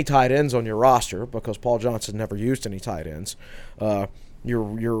have any tight ends on your roster because Paul Johnson never used any tight ends. Your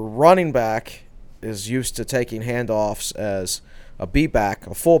running back is used to taking handoffs as a B-back,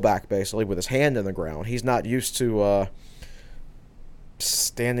 a fullback basically, with his hand in the ground. He's not used to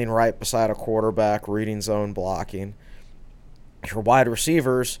standing right beside a quarterback, reading zone blocking. Your wide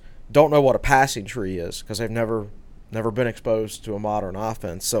receivers don't know what a passing tree is because they've never been exposed to a modern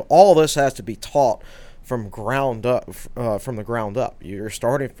offense. So all this has to be taught from the ground up. You're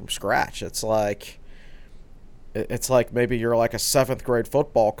starting from scratch. It's like maybe you're like a 7th grade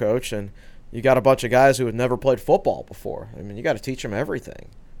football coach and you got a bunch of guys who had never played football before. I mean, you got to teach them everything.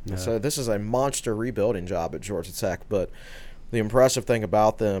 Yeah. So this is a monster rebuilding job at Georgia Tech. But the impressive thing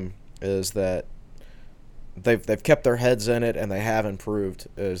about them is that they've kept their heads in it and they have improved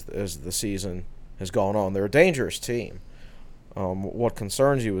as the season has gone on. They're a dangerous team. What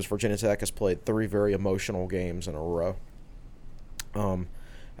concerns you is Virginia Tech has played 3 very emotional games in a row.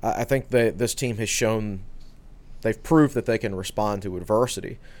 I think this team has shown they've proved that they can respond to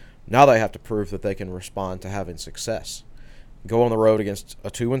adversity. Now they have to prove that they can respond to having success. go on the road against a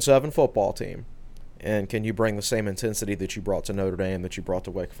 2-7 football team, and can you bring the same intensity that you brought to Notre Dame, that you brought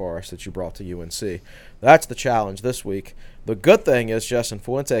to Wake Forest, that you brought to UNC? That's the challenge this week. The good thing is Justin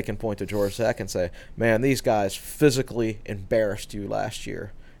Fuente can point to Georgia Tech and say, man, these guys physically embarrassed you last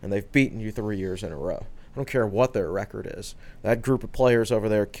year, and they've beaten you 3 years in a row. I don't care what their record is. That group of players over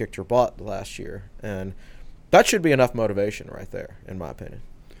there kicked your butt last year, and that should be enough motivation right there, in my opinion.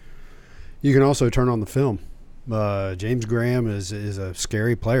 You can also turn on the film. James Graham is a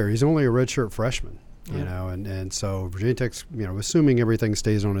scary player. He's only a redshirt freshman, you know, and so Virginia Tech's, assuming everything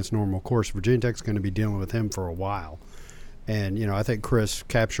stays on its normal course, Virginia Tech's going to be dealing with him for a while. And, I think Chris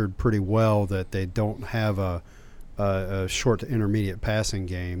captured pretty well that they don't have a short to intermediate passing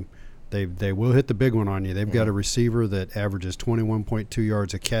game. They will hit the big one on you. They've got a receiver that averages 21.2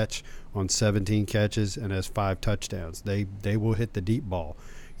 yards a catch on 17 catches and has 5 touchdowns. They will hit the deep ball.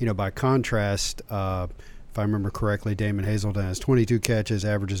 By contrast, if I remember correctly, Damon Hazelton has 22 catches,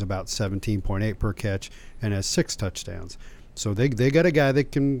 averages about 17.8 per catch, and has 6 touchdowns. So they got a guy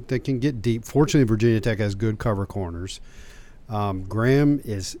that can get deep. Fortunately, Virginia Tech has good cover corners. Graham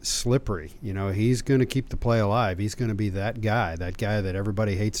is slippery. He's going to keep the play alive. He's going to be that guy that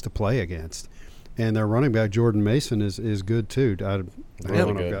everybody hates to play against. And their running back, Jordan Mason, is good too.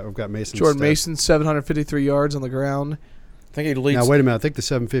 I've got Mason. Jordan Mason, 753 yards on the ground. I think he leads. Now, wait a minute. I think the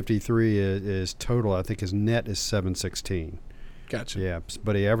 753 is total. I think his net is 716. Gotcha. Yeah,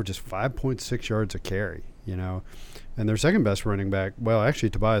 but he averages 5.6 yards a carry, And their second best running back, well, actually,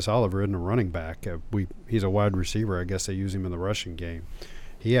 Tobias Oliver isn't a running back. He's a wide receiver. I guess they use him in the rushing game.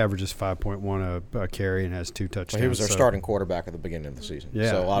 He averages 5.1 a carry and has 2 touchdowns. Well, he was their starting quarterback at the beginning of the season.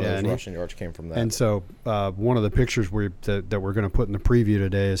 Yeah, so a lot of his rushing yards came from that. And so one of the pictures that we're going to put in the preview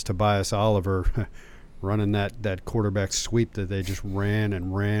today is Tobias Oliver running that quarterback sweep that they just ran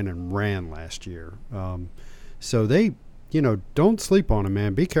and ran and ran last year. So they, don't sleep on him,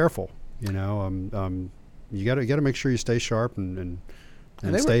 man. Be careful. You got to make sure you stay sharp and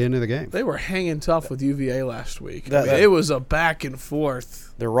stay into the game. They were hanging tough with UVA last week. It was a back and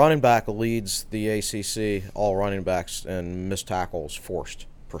forth. Their running back leads the ACC, all running backs, and missed tackles forced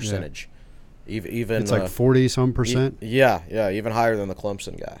percentage. Yeah. Even it's like 40-some%. Yeah, even higher than the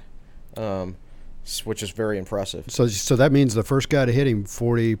Clemson guy, which is very impressive. So that means the first guy to hit him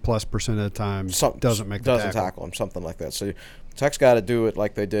 40+% of the time doesn't tackle him, something like that. So Tech's got to do it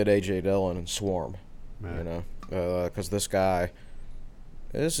like they did A.J. Dillon and swarm, because this guy.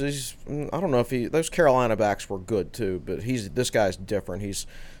 I don't know if those Carolina backs were good too, but this guy's different. He's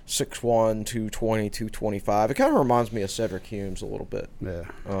 6'1", 220, 225. It kind of reminds me of Cedric Humes a little bit.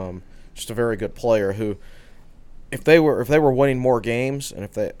 Yeah. Just a very good player who, if they were winning more games and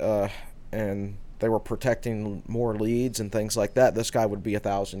if they were protecting more leads and things like that, this guy would be a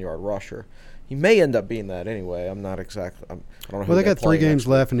 1,000-yard rusher. He may end up being that anyway. I'm not exactly. I don't know. Well, they got 3 games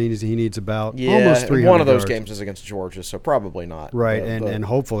left, and he needs about almost 300 one of those yards. Games is against Georgia, so probably not. Right, and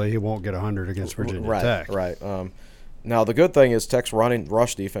hopefully he won't get 100 against Virginia Tech. Right. Now the good thing is Tech's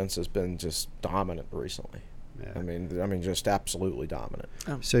rush defense has been just dominant recently. Yeah. I mean, just absolutely dominant.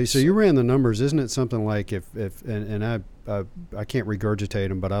 So you ran the numbers. Isn't it something like if I can't regurgitate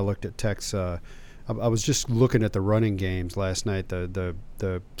them, but I looked at Tech's. I was just looking at the running games last night, the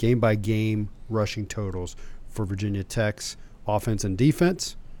game-by-game rushing totals for Virginia Tech's offense and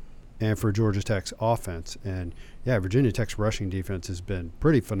defense and for Georgia Tech's offense. And, Virginia Tech's rushing defense has been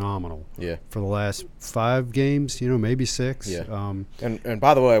pretty phenomenal for the last 5 games, maybe 6. Yeah. And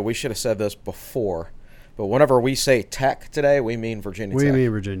by the way, we should have said this before, but whenever we say Tech today, we mean Virginia Tech. We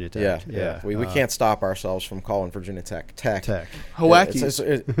mean Virginia Tech. Yeah. We can't stop ourselves from calling Virginia Tech. Howackies.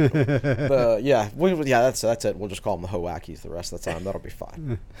 That's it. We'll just call them the Howackies the rest of the time. That'll be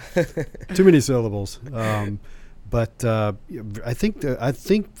fine. Too many syllables. But I think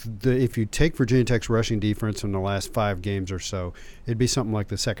if you take Virginia Tech's rushing defense in the last 5 games or so, it'd be something like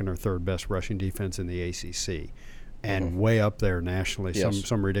the second or third best rushing defense in the ACC. And way up there nationally,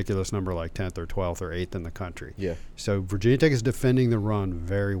 some ridiculous number like 10th or 12th or 8th in the country. Yeah. So Virginia Tech is defending the run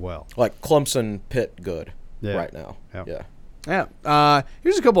very well. Like Clemson, Pitt, good right now. Yeah. Yeah.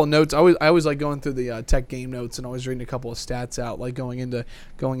 Here's a couple of notes. I always like going through the Tech game notes and always reading a couple of stats out, like going into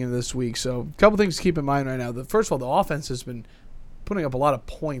this week. So a couple things to keep in mind right now. First of all, the offense has been putting up a lot of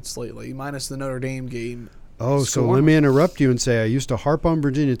points lately, minus the Notre Dame game. Oh, so let me interrupt you and say I used to harp on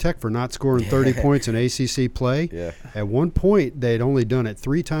Virginia Tech for not scoring 30 points in ACC play. Yeah. At one point, they'd only done it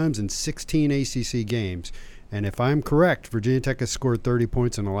 3 times in 16 ACC games. And if I'm correct, Virginia Tech has scored 30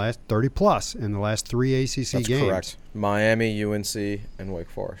 points in the last 30+ in the last 3 ACC games. That's correct. Miami, UNC, and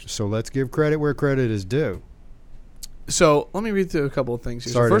Wake Forest. So let's give credit where credit is due. So let me read through a couple of things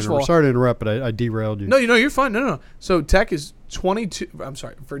here. Sorry, so first of all, sorry to interrupt, but I derailed you. No, you're fine. No. So Tech is 22. I'm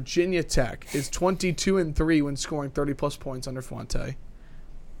sorry. Virginia Tech is 22-3 when scoring 30-plus points under Fuente.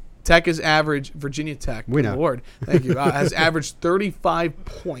 Tech is average. Virginia Tech. We know. Lord, thank you. Has averaged 35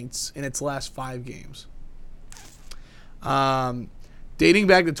 points in its last 5 games. Dating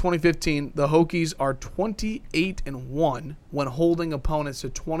back to 2015, the Hokies are 28-1 when holding opponents to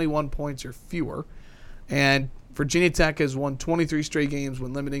 21 points or fewer, and Virginia Tech has won 23 straight games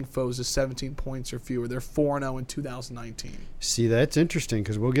when limiting foes to 17 points or fewer. They're 4-0 in 2019. See, that's interesting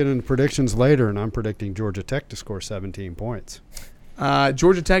because we'll get into predictions later, and I'm predicting Georgia Tech to score 17 points.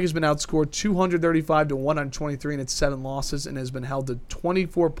 Georgia Tech has been outscored 235-123 in its 7 losses and has been held to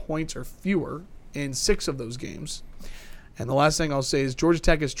 24 points or fewer in 6 of those games. And the last thing I'll say is Georgia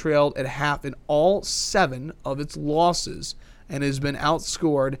Tech has trailed at half in all 7 of its losses and has been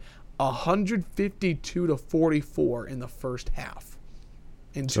outscored 152-44 in the first half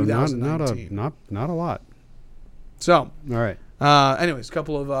in 2019. Not a lot. So, all right. Anyways, a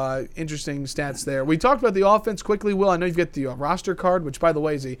couple of interesting stats there. We talked about the offense quickly. Will, I know you've got the roster card, which, by the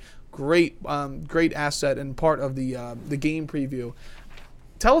way, is a great asset and part of the game preview.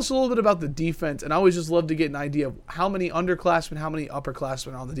 Tell us a little bit about the defense, and I always just love to get an idea of how many underclassmen, how many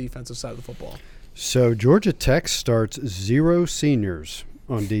upperclassmen are on the defensive side of the football. So Georgia Tech starts 0 seniors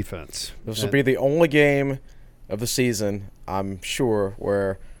on defense. This will be the only game of the season, I'm sure,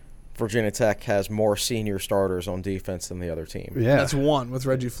 where Virginia Tech has more senior starters on defense than the other team. Yeah. That's 1 with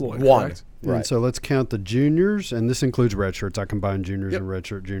Reggie Floyd, One. correct? Right. And so let's count the juniors, and this includes redshirts. I combine juniors Yep. and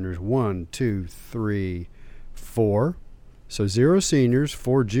redshirt juniors. 1, 2, 3, 4. So 0 seniors,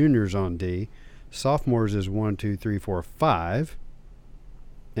 4 juniors on D. Sophomores is 1, 2, 3, 4, 5,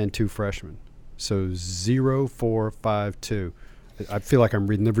 and 2 freshmen. So 0, 4, 5, 2. I feel like I'm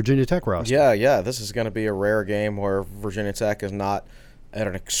reading the Virginia Tech roster. Yeah. This is going to be a rare game where Virginia Tech is not at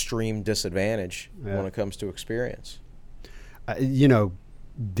an extreme disadvantage when it comes to experience.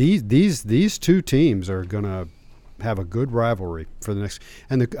 These 2 teams are going to have a good rivalry for the next.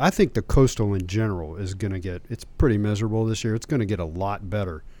 And I think the Coastal in general is going to get – it's pretty miserable this year. It's going to get a lot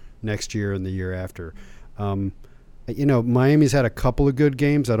better next year and the year after. Miami's had a couple of good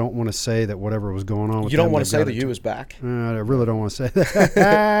games. I don't want to say that whatever was going on with You don't them, want to they've say got the U is back? I really don't want to say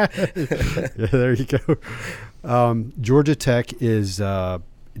that. Yeah, there you go. Georgia Tech is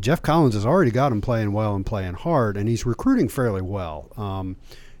Jeff Collins has already got him playing well and playing hard, and he's recruiting fairly well.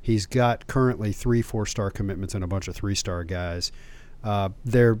 He's got currently 3 4-star commitments and a bunch of 3-star guys.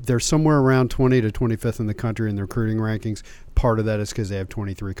 They're somewhere around 20 to 25th in the country in the recruiting rankings. Part of that is because they have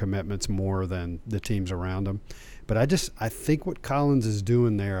 23 commitments more than the teams around them. But I think what Collins is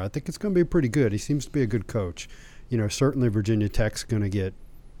doing there, I think it's going to be pretty good. He seems to be a good coach. Certainly Virginia Tech's going to get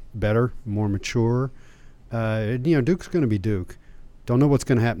better, more mature. Duke's going to be Duke. Don't know what's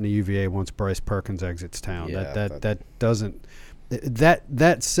going to happen to UVA once Bryce Perkins exits town. Yeah, that doesn't.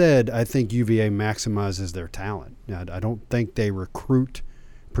 That said, I think UVA maximizes their talent. I don't think they recruit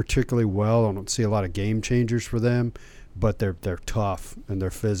particularly well. I don't see a lot of game changers for them, but they're tough and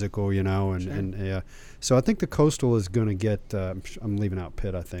they're physical, and so I think the Coastal is going to get. I'm leaving out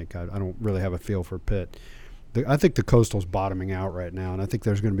Pitt. I think I don't really have a feel for Pitt. I think the Coastal's bottoming out right now, and I think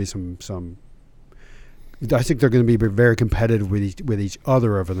there's going to be some. I think they're going to be very competitive with each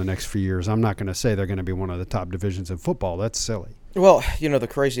other over the next few years. I'm not going to say they're going to be one of the top divisions in football. That's silly. Well, the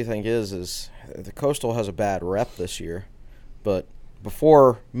crazy thing is the Coastal has a bad rep this year, but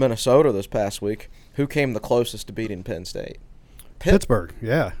before Minnesota this past week, who came the closest to beating Penn State? Pittsburgh,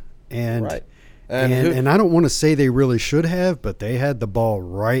 yeah. And right. And I don't want to say they really should have, but they had the ball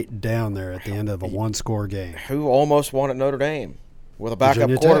right down there at the end of a one-score game. Who almost won at Notre Dame with a backup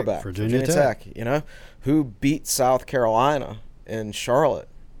Virginia quarterback? Tech. Virginia Tech. Who beat South Carolina in Charlotte?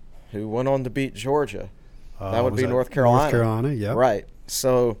 Who went on to beat Georgia? That would be North Carolina. North Carolina, yeah. Right.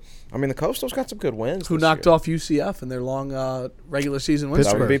 So, the Coastal's got some good wins. Who knocked off UCF in their long regular season win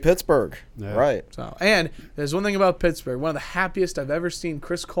That would be Pittsburgh. Yeah. Right. So, and there's one thing about Pittsburgh. One of the happiest I've ever seen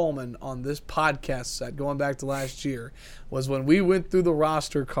Chris Coleman on this podcast set, going back to last year, was when we went through the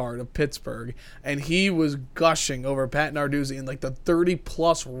roster card of Pittsburgh, and he was gushing over Pat Narduzzi and the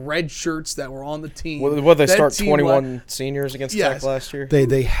 30-plus red shirts that were on the team. What they start 21 seniors against Tech last year?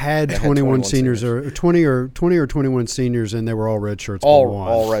 They had 21 seniors or 20 or 21 seniors, and they were all red shirts.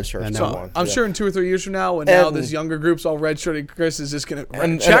 All red shirts. So I'm sure in 2 or 3 years from now, now this younger group's all redshirted, Chris is just going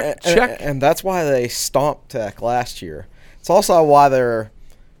to check. And that's why they stomped Tech last year. It's also why they're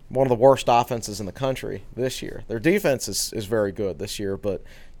one of the worst offenses in the country this year. Their defense is very good this year, but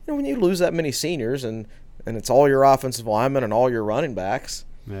when you lose that many seniors and it's all your offensive linemen and all your running backs,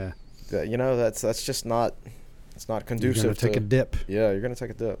 yeah, that's just not It's not conducive. You're going to take a dip. Yeah, you're going to take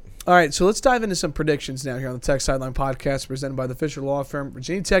a dip. All right, so let's dive into some predictions now here on the Tech Sideline Podcast presented by the Fisher Law Firm.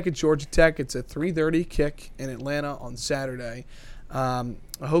 Virginia Tech at Georgia Tech. It's a 3:30 kick in Atlanta on Saturday. The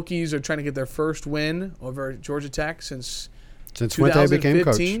Hokies are trying to get their first win over Georgia Tech since Fuente became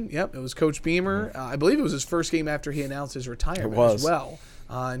coach. Yep, it was Coach Beamer. I believe it was his first game after he announced his retirement as well.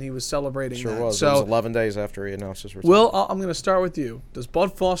 And he was celebrating that. Sure was. So, it was 11 days after he announced his retirement. Will, I'm going to start with you. Does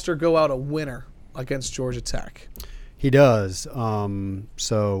Bud Foster go out a winner against Georgia Tech? He does.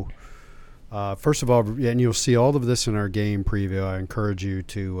 First of all, and you'll see all of this in our game preview. I encourage you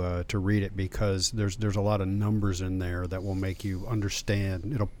to read it because there's a lot of numbers in there that will make you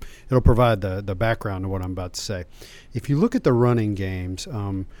understand. It'll provide the background to what I'm about to say. If you look at the running games,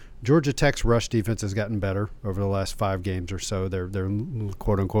 Georgia Tech's rush defense has gotten better over the last 5 games or so. They're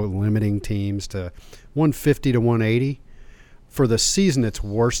quote unquote limiting teams to 150 to 180. For the season, it's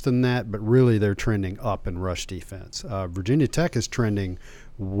worse than that, but really they're trending up in rush defense. Virginia Tech is trending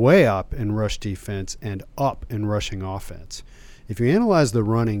way up in rush defense and up in rushing offense. If you analyze the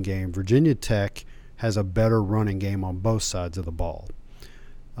running game, Virginia Tech has a better running game on both sides of the ball.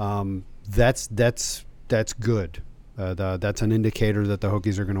 That's good. That's an indicator that the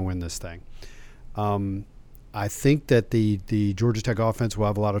Hokies are going to win this thing. I think that the Georgia Tech offense will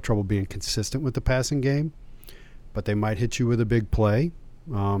have a lot of trouble being consistent with the passing game, but they might hit you with a big play.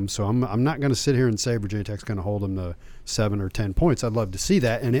 So I'm not going to sit here and say Virginia Tech's going to hold them to 7 or 10 points. I'd love to see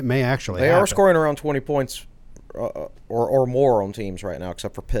that, and it may actually happen. They are scoring around 20 points or more on teams right now,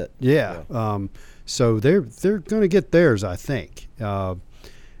 except for Pitt. Yeah. So they're going to get theirs, I think.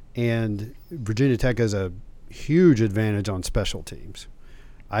 And Virginia Tech has a huge advantage on special teams.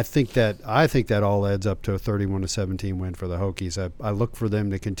 I think that all adds up to a 31-17 win for the Hokies. I look for them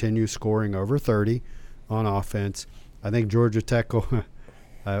to continue scoring over 30 on offense. I think Georgia Tech will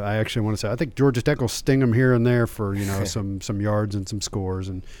I actually want to say I think Georgia Tech will sting them here and there for some yards and some scores,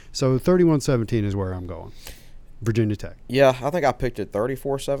 and so 31-17 is where I'm going. Virginia Tech. Yeah, I think I picked it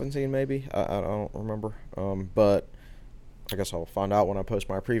 34-17 maybe. I don't remember, but I guess I'll find out when I post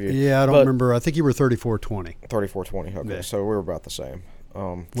my preview. Yeah, I don't remember. I think you were 34-20. 34-20. Okay, yeah. So we're about the same.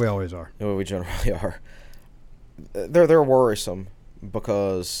 We always are. We generally are. They're worrisome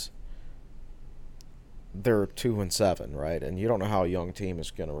because they're 2-7, right? And you don't know how a young team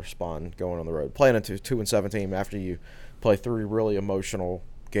is going to respond going on the road. Playing a 2-7 team after you play 3 really emotional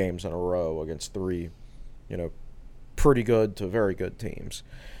games in a row against 3, pretty good to very good teams.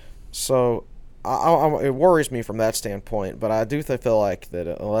 So it worries me from that standpoint, but I do feel like that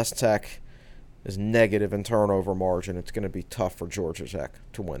unless Tech is negative in turnover margin, it's going to be tough for Georgia Tech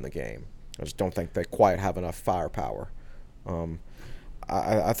to win the game. I just don't think they quite have enough firepower.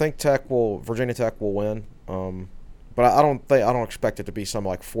 I think Virginia Tech will win, but I don't expect it to be some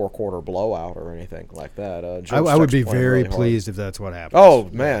like 4-quarter blowout or anything like that. I would be very pleased if that's what happens. Oh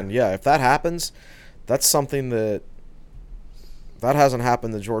man, yeah, if that happens, that's something that hasn't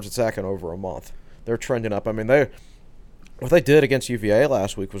happened to Georgia Tech in over a month. They're trending up. I mean, what they did against UVA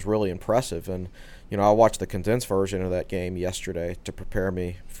last week was really impressive, and I watched the condensed version of that game yesterday to prepare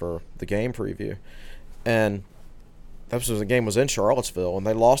me for the game preview, and the game was in Charlottesville, and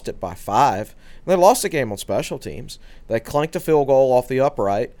they lost it by 5. And they lost the game on special teams. They clanked a field goal off the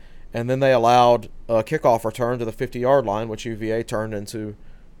upright, and then they allowed a kickoff return to the 50-yard line, which UVA turned into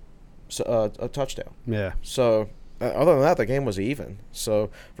a touchdown. Yeah. So other than that, the game was even. So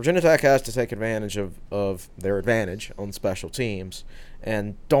Virginia Tech has to take advantage of their advantage on special teams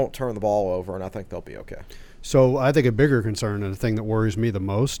and don't turn the ball over, and I think they'll be okay. So I think a bigger concern and the thing that worries me the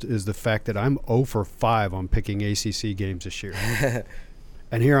most is the fact that I'm 0 for 5 on picking ACC games this year.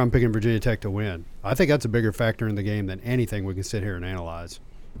 And here I'm picking Virginia Tech to win. I think that's a bigger factor in the game than anything we can sit here and analyze.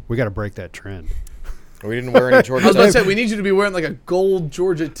 We got to break that trend. We didn't wear any Georgia Tech. I was going to Tech. say, we need you to be wearing like a gold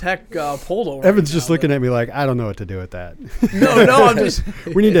Georgia Tech polo. Right Evan's now, just looking at me like, I don't know what to do with that. No, I'm just.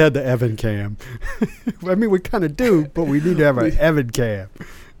 We need to have the Evan cam. I mean, we kind of do, but we need to have an Evan cam.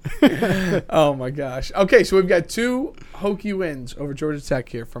 Oh my gosh. Okay, so we've got 2 Hokie wins over Georgia Tech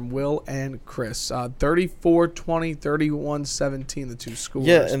here from Will and Chris. 34-20, 31-17, the 2 scores.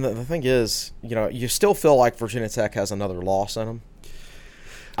 Yeah, and the thing is, you still feel like Virginia Tech has another loss in them.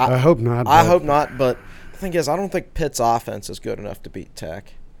 I hope not. I hope not, but the thing is, I don't think Pitt's offense is good enough to beat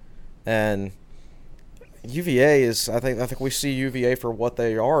Tech. And UVA is, I think we see UVA for what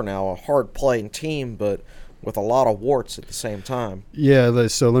they are now, a hard-playing team, but with a lot of warts at the same time. Yeah,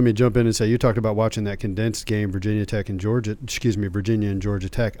 so let me jump in and say you talked about watching that condensed game, Virginia and Georgia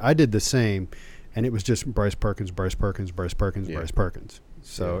Tech. I did the same, and it was just Bryce Perkins.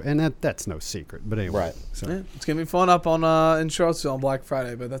 So, and that's no secret. But anyway. Right. So. Yeah, it's going to be fun up on in Charlottesville on Black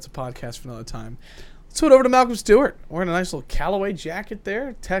Friday, but that's a podcast for another time. Let's put it over to Malcolm Stewart. Wearing a nice little Callaway jacket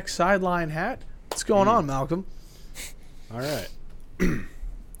there, Tech sideline hat. What's going on, Malcolm? All right.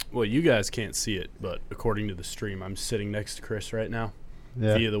 Well, you guys can't see it, but according to the stream, I'm sitting next to Chris right now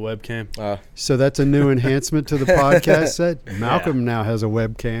via the webcam. So that's a new enhancement to the podcast set. Malcolm now has a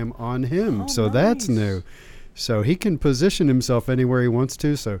webcam on him, so nice. That's new. So he can position himself anywhere he wants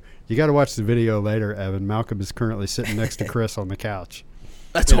to. So you got to watch the video later, Evan. Malcolm is currently sitting next to Chris on the couch.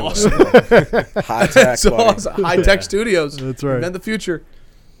 That's awesome. High tech. That's awesome. High Tech Studios. That's right. And the future.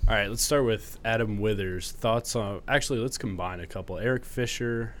 All right, let's start with Adam Withers. Thoughts on – actually, let's combine a couple. Eric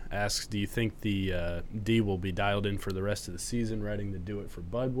Fisher asks, do you think the D will be dialed in for the rest of the season, riding the Do It for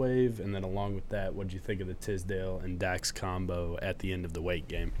Bud wave? And then along with that, what do you think of the Tisdale and Dax combo at the end of the Wake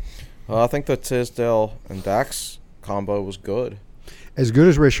game? I think the Tisdale and Dax combo was good. As good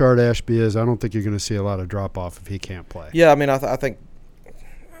as Rayshard Ashby is, I don't think you're going to see a lot of drop-off if he can't play. Yeah, I mean,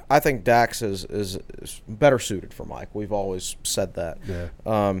 I think Dax is better suited for Mike. We've always said that.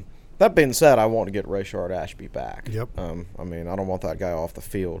 Yeah. That being said, I want to get Rayshard Ashby back. Yep. I mean, I don't want that guy off the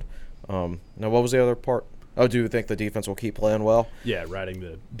field. Now, what was the other part? Oh, do you think the defense will keep playing well? Yeah, riding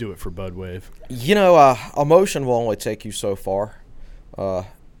the Do It for Bud wave. You know, emotion will only take you so far.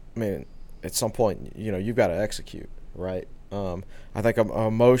 I mean, at some point, you know, you've got to execute, right? I think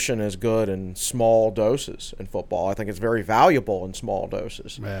emotion is good in small doses in football. I think it's very valuable in small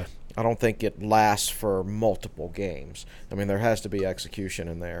doses. Yeah. I don't think it lasts for multiple games. I mean, there has to be execution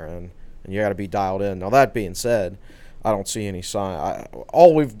in there, and you got to be dialed in. Now, that being said, I don't see any sign.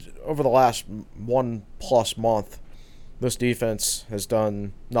 Over the last 1+ month, this defense has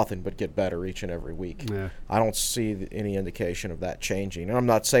done nothing but get better each and every week. Yeah. I don't see any indication of that changing. And I'm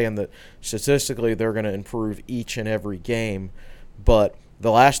not saying that statistically they're going to improve each and every game, but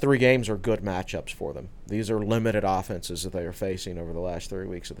the last 3 games are good matchups for them. These are limited offenses that they are facing over the last 3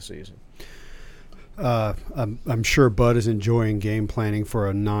 weeks of the season. I'm sure Bud is enjoying game planning for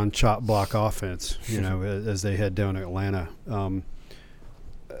a non-chop block offense, you know, as they head down to Atlanta.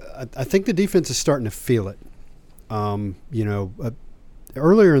 I think the defense is starting to feel it.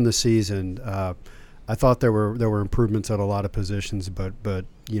 Earlier in the season, I thought there were improvements at a lot of positions, but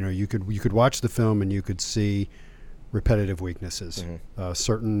you know, you could watch the film and you could see repetitive weaknesses. Mm-hmm.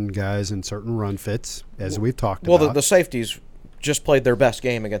 Certain guys in certain run fits, as we've talked about. Well, the safeties just played their best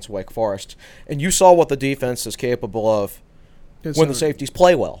game against Wake Forest, and you saw what the defense is capable of when the safeties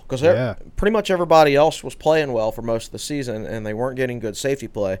play well, because pretty much everybody else was playing well for most of the season, and they weren't getting good safety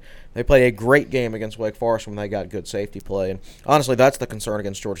play. They played a great game against Wake Forest when they got good safety play, and honestly, that's the concern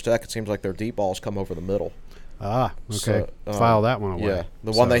against Georgia Tech. It seems like their deep balls come over the middle. Ah, okay. So, file that one away. Yeah,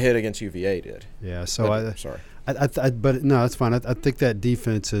 the one they hit against UVA did. Yeah, so sorry. But no, that's fine. I think that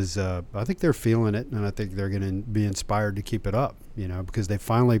defense is. I think they're feeling it, and I think they're going to be inspired to keep it up. You know, because they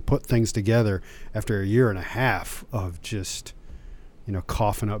finally put things together after a year and a half of just, you know,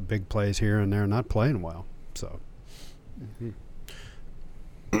 coughing up big plays here and there, and not playing well. So.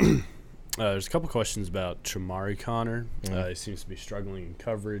 There's a couple questions about Chamari Connor. He seems to be struggling in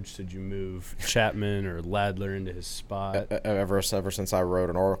coverage. Did you move Chapman or Ladler into his spot? Ever since I wrote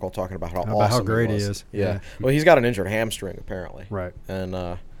an article talking about how great he was. is. Yeah. Well, he's got an injured hamstring apparently. Right.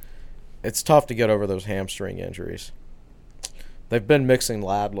 And it's tough to get over those hamstring injuries. They've been mixing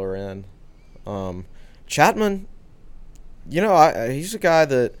Ladler in. Chapman, you know, he's a guy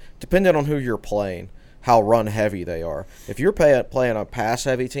that, depending on who you're playing, how run-heavy they are. If you're playing a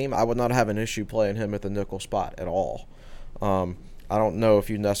pass-heavy team, I would not have an issue playing him at the nickel spot at all. I don't know if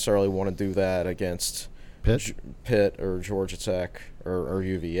you necessarily want to do that against Pitt or Georgia Tech or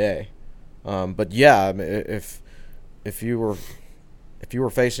UVA. But yeah, I mean, if you were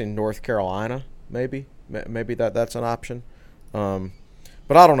facing North Carolina, maybe that's an option.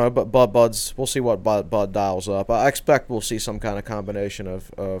 But I don't know. But we'll see what Bud dials up. I expect we'll see some kind of combination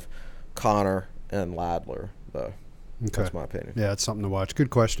of Connor and Ladler, though. Okay. That's my opinion. Yeah, it's something to watch. Good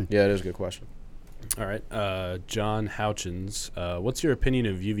question. Yeah, it is a good question. All right. John Houchins, what's your opinion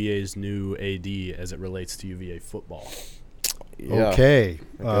of UVA's new AD as it relates to UVA football? Yeah. Okay.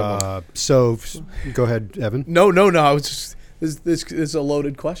 So go ahead, Evan. No. I was just this is a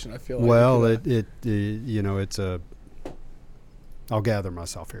loaded question. I feel like. Well, it's a. I'll gather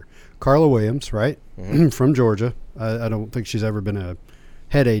myself here. Carla Williams, right, from Georgia. I don't think she's ever been a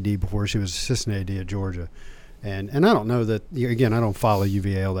head AD before. She was assistant AD at Georgia. And I don't know that, again, I don't follow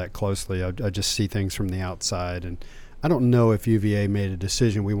UVA all that closely. I just see things from the outside. And I don't know if UVA made a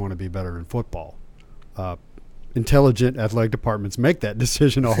decision we want to be better in football. Intelligent athletic departments make that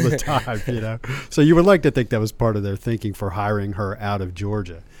decision all the time, you know. So you would like to think that was part of their thinking for hiring her out of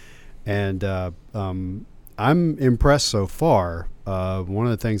Georgia. And I I'm impressed so far. One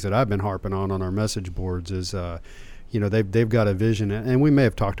of the things that I've been harping on our message boards is, they've got a vision, and we may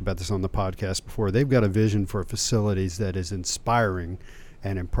have talked about this on the podcast before. They've got a vision for facilities that is inspiring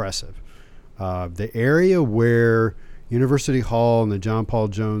and impressive. The area where University Hall and the John Paul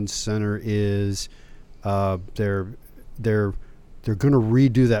Jones Center is, they're going to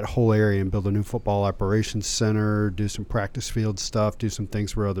redo that whole area and build a new football operations center, do some practice field stuff, do some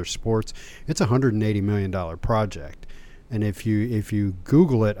things for other sports. It's a $180 million project. And if you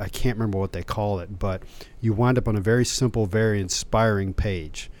Google it, I can't remember what they call it, but you wind up on a very simple, very inspiring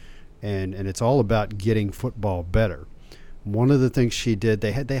page. And it's all about getting football better. One of the things she did,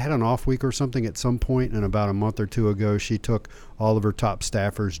 they had an off week or something at some point, and about a month or two ago, she took all of her top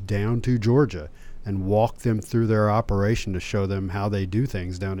staffers down to Georgia and walked them through their operation to show them how they do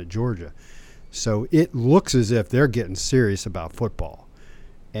things down at Georgia. So it looks as if they're getting serious about football.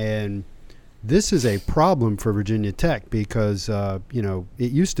 And this is a problem for Virginia Tech because, it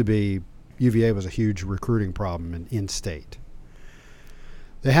used to be UVA was a huge recruiting problem in-state.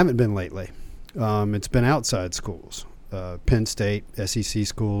 They haven't been lately. It's been outside schools, Penn State, SEC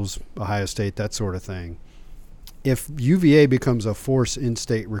schools, Ohio State, that sort of thing. If UVA becomes a force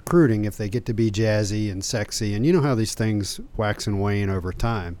in-state recruiting, if they get to be jazzy and sexy, and you know how these things wax and wane over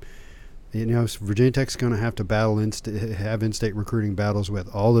time, Virginia Tech's going to have to have in-state recruiting battles with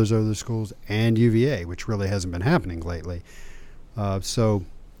all those other schools and UVA, which really hasn't been happening lately. So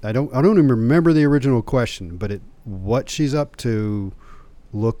I don't even remember the original question, but what she's up to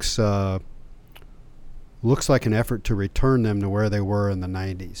looks like an effort to return them to where they were in the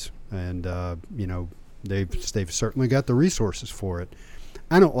 90s, and They've certainly got the resources for it.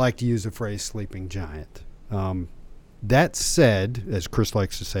 I don't like to use the phrase sleeping giant. That said, as Chris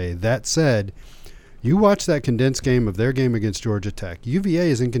likes to say, you watch that condensed game of their game against Georgia Tech. UVA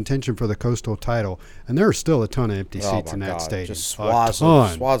is in contention for the Coastal title, and there are still a ton of empty seats in that stadium. Just swaths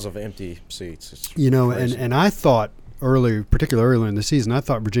of empty seats. And I thought particularly early in the season, I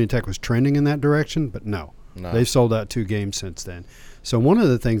thought Virginia Tech was trending in that direction, but no. They've sold out 2 games since then. So one of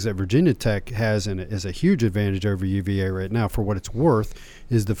the things that Virginia Tech has is a huge advantage over UVA right now, for what it's worth,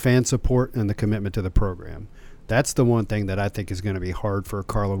 is the fan support and the commitment to the program. That's the one thing that I think is going to be hard for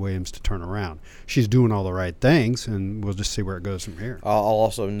Carla Williams to turn around. She's doing all the right things, and we'll just see where it goes from here. I'll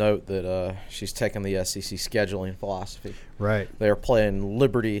also note that she's taken the SEC scheduling philosophy. Right. They're playing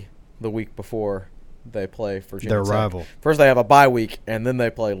Liberty the week before they play Virginia Tech. Their rival. First they have a bye week, and then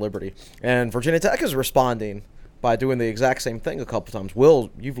they play Liberty. And Virginia Tech is responding by doing the exact same thing a couple times. Will,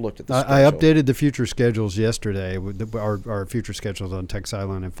 you've looked at the schedule. I updated the future schedules yesterday. Our future schedules on Tech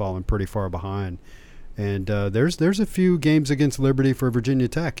Sideline have fallen pretty far behind. And there's a few games against Liberty for Virginia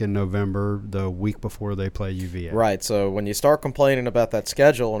Tech in November, the week before they play UVA. Right, so when you start complaining about that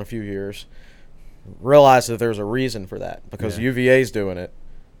schedule in a few years, realize that there's a reason for that, because UVA's doing it,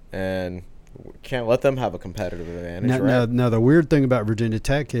 and can't let them have a competitive advantage. Now, the weird thing about Virginia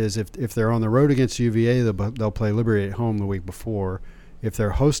Tech is if they're on the road against UVA, they'll play Liberty at home the week before. If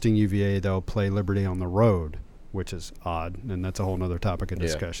they're hosting UVA, they'll play Liberty on the road, which is odd, and that's a whole other topic of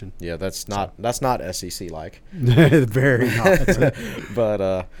discussion. Yeah, that's not SEC-like. Very not.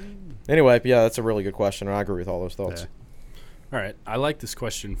 But anyway, that's a really good question, and I agree with all those thoughts. Yeah. All right, I like this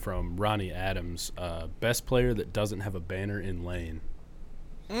question from Ronnie Adams. Best player that doesn't have a banner in lane.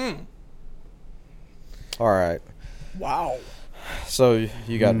 All right. Wow. So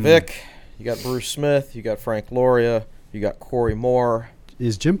you got Vic, you got Bruce Smith, you got Frank Loria, you got Corey Moore.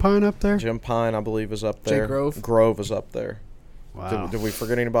 Is Jim Pine up there? Jim Pine, I believe, is up there. Jake Grove. Grove is up there. Wow. Did we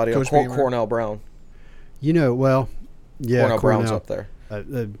forget anybody Coach else? Beamer. Cornell Brown. Cornell Brown's up there.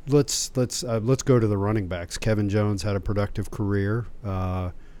 Let's go to the running backs. Kevin Jones had a productive career.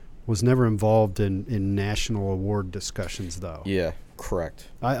 Was never involved in national award discussions, though. Yeah, correct.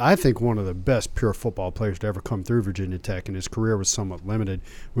 I think one of the best pure football players to ever come through Virginia Tech, and his career was somewhat limited,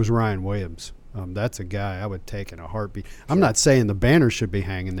 was Ryan Williams. That's a guy I would take in a heartbeat. I'm not saying the banner should be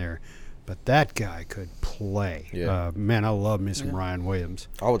hanging there, but that guy could play. Yeah. Man, I love me some Ryan Williams.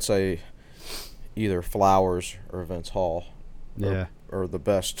 I would say either Flowers or Vince Hall are the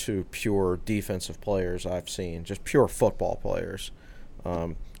best 2 pure defensive players I've seen, just pure football players.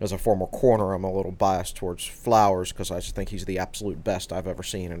 As a former corner, I'm a little biased towards Flowers because I just think he's the absolute best I've ever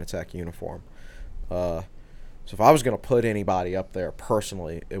seen in a Tech uniform. So if I was going to put anybody up there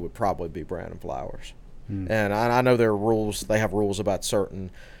personally, it would probably be Brandon Flowers. And I know there are rules. They have rules about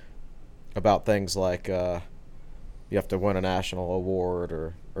things like you have to win a national award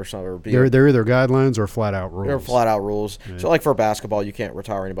or something. Or they're either guidelines or flat-out rules. They're flat-out rules. Yeah. So like for basketball, you can't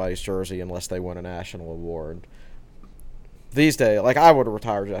retire anybody's jersey unless they win a national award. these days, like I would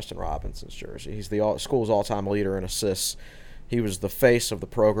retire Justin Robinson's jersey. He's the school's all-time leader in assists. He was the face of the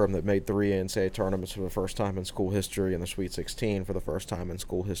program that made 3 NCAA tournaments for the first time in school history and the Sweet 16 for the first time in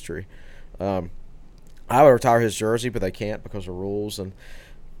school history. I would retire his jersey, but they can't because of rules and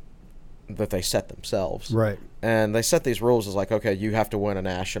that they set themselves. Right. And they set these rules as like, okay, you have to win a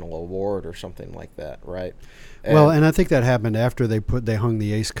national award or something like that, right? And I think that happened after they hung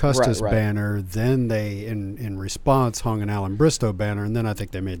the Ace Custis Right. banner. Then they, in response, hung an Alan Bristow banner, and then I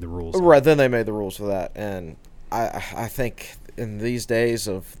think they made the rules. Right, then they made the rules for that. And I think in these days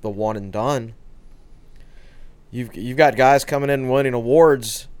of the one and done, you've got guys coming in and winning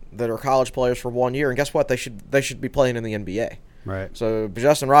awards that are college players for 1 year, and guess what? They should be playing in the NBA. Right. So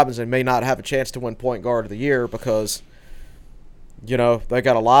Justin Robinson may not have a chance to win point guard of the year because, they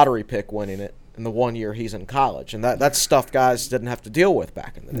got a lottery pick winning it in the 1 year he's in college, and that's stuff guys didn't have to deal with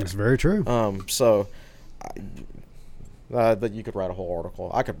back in the day. That's very true. But you could write a whole article.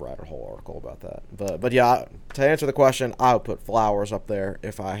 I could write a whole article about that. But yeah, to answer the question, I would put Flowers up there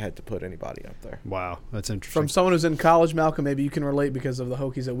if I had to put anybody up there. Wow, that's interesting. From someone who's in college, Malcolm, maybe you can relate because of the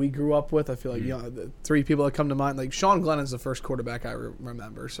Hokies that we grew up with. I feel like the 3 people that come to mind, like Sean Glennon's the first quarterback I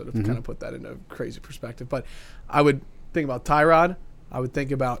remember, so to kind of put that into crazy perspective. But I would think about Tyrod, I would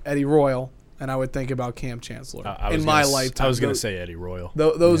think about Eddie Royal, and I would think about Cam Chancellor in my lifetime. I was going to say Eddie Royal.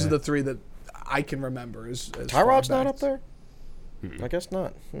 Those are the 3 that I can remember. Tyrod's not up there? I guess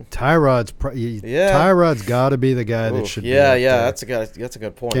not. Tyrod's got to be the guy that should be up there. That's a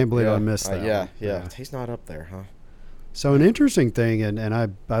good point. Can't believe I missed that. Yeah. He's not up there, huh? So an interesting thing, and I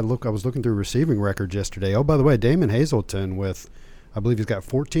was looking through receiving records yesterday. Oh, by the way, Damon Hazelton I believe he's got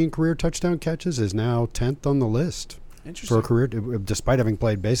 14 career touchdown catches, is now 10th on the list for a career, despite having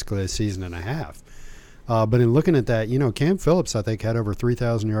played basically a season and a half. But in looking at that, Cam Phillips, I think, had over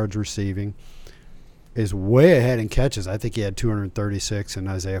 3,000 yards receiving. Is way ahead in catches. I think he had 236, and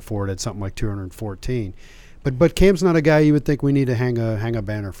Isaiah Ford had something like 214. But Cam's not a guy you would think we need to hang a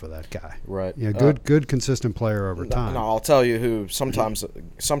banner for that guy. Right. Good consistent player over time. No, I'll tell you who sometimes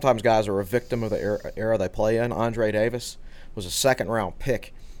guys are a victim of the era they play in. Andre Davis was a 2nd-round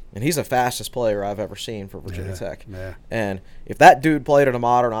pick, and he's the fastest player I've ever seen for Virginia Tech. Yeah. And if that dude played in a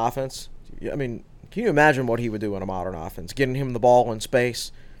modern offense, I mean, can you imagine what he would do in a modern offense? Getting him the ball in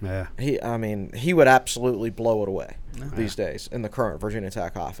space. Yeah. He would absolutely blow it away these days in the current Virginia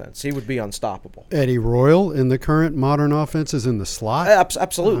Tech offense. He would be unstoppable. Eddie Royal in the current modern offense is in the slot?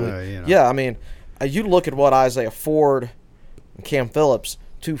 Absolutely. Yeah, you look at what Isaiah Ford and Cam Phillips,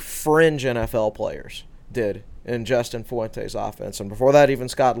 2 fringe NFL players, did in Justin Fuente's offense. And before that, even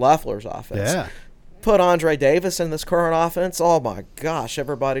Scott Loeffler's offense. Yeah. Put Andre Davis in this current offense, oh my gosh,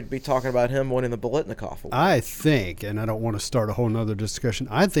 everybody'd be talking about him winning the Biletnikoff Award. I think, and I don't want to start a whole nother discussion,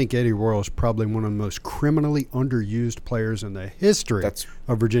 I think Eddie Royal is probably one of the most criminally underused players in the history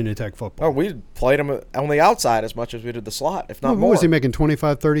of Virginia Tech football. Oh, we played him on the outside as much as we did the slot, if not more. What was he making,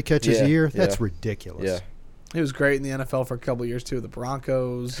 25, 30 catches a year? Yeah. That's ridiculous. Yeah. He was great in the NFL for a couple of years, too, the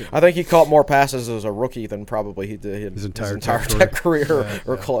Broncos. I think he caught more passes as a rookie than probably he did his entire Tech career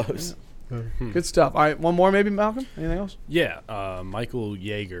or close. Good stuff. All right, one more maybe, Malcolm? Anything else? Yeah, Michael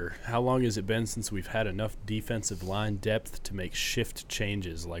Yeager. How long has it been since we've had enough defensive line depth to make shift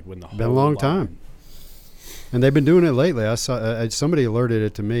changes like when the whole been a long time. And they've been doing it lately. I saw somebody alerted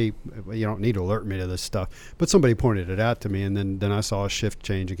it to me. You don't need to alert me to this stuff, but somebody pointed it out to me, and then I saw a shift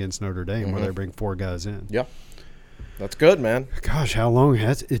change against Notre Dame where they bring 4 guys in. Yeah. That's good, man. Gosh, how long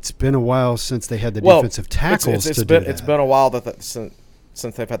has it's been a while since they had the defensive tackles to do that. It's been a while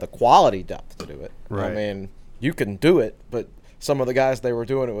since they've had the quality depth to do it. Right. I mean, you can do it, but some of the guys they were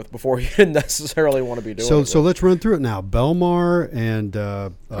doing it with before you didn't necessarily want to be doing it. So let's run through it now. Belmar and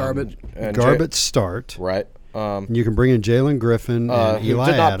Garbett start. Right. And you can bring in Jalen Griffin and Eli Adams.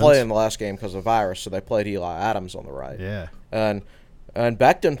 Who did not play in the last game because of virus, so they played Eli Adams on the right. Yeah. And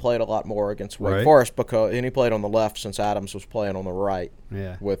Becton played a lot more against Wake Forest and he played on the left since Adams was playing on the right.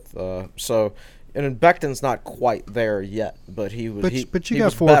 Yeah. And Becton's not quite there yet, but he was. But you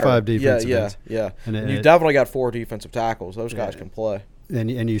got 4 or 5 defensive ends. Yeah. And you definitely got 4 defensive tackles. Those guys can play.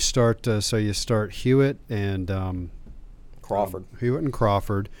 And you start you start Hewitt and Crawford. Hewitt and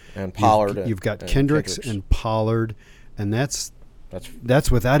Crawford. And Pollard. You've got Kendricks and Pollard, and that's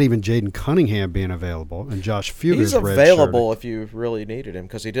without even Jaden Cunningham being available and Josh Fugger's He's available if you really needed him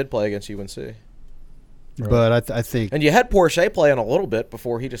because he did play against UNC. Right. But I think. And you had Porsche playing a little bit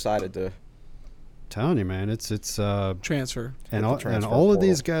before he decided to. Telling you, man, it's transfer. And all of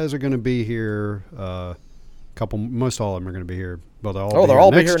these guys are going to be here. Most all of them are going to be here. Well, they'll all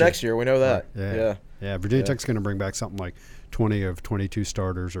be here next year. We know that. Right. Yeah. Virginia Tech's going to bring back something like 20 of 22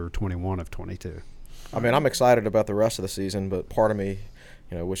 starters or 21 of 22. I mean, I'm excited about the rest of the season, but part of me,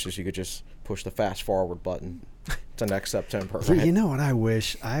 wishes you could just push the fast forward button to next September. Right? You know what I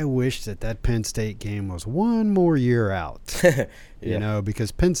wish? I wish that Penn State game was one more year out.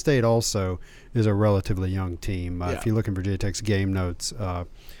 Because Penn State also is a relatively young team. If you look in Virginia Tech's game notes, the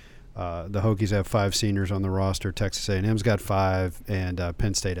Hokies have 5 seniors on the roster. Texas A&M's got 5, and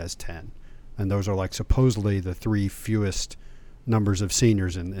Penn State has 10. And those are like supposedly the 3 fewest numbers of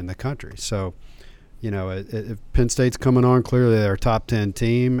seniors in the country. So, if Penn State's coming on, clearly they're a top 10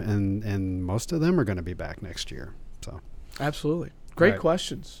 team, and most of them are going to be back next year. So, absolutely, great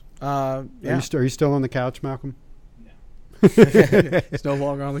questions. Are you still on the couch, Malcolm? No, it's no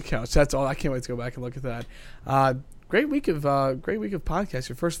longer on the couch. That's all. I can't wait to go back and look at that. Great week of podcasts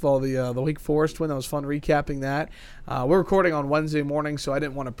here. First of all, the Wake Forest win. That was fun recapping that. We're recording on Wednesday morning, so I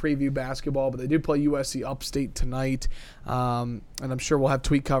didn't want to preview basketball, but they do play USC Upstate tonight, and I'm sure we'll have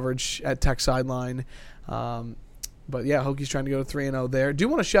tweet coverage at Tech Sideline. But yeah, Hokies trying to go to 3-0 there. Do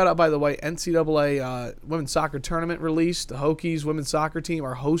want to shout out, by the way, NCAA women's soccer tournament released. The Hokies women's soccer team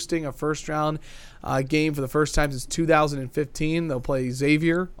are hosting a first-round game for the first time since 2015. They'll play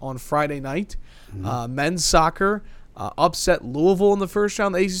Xavier on Friday night. Men's soccer upset Louisville in the first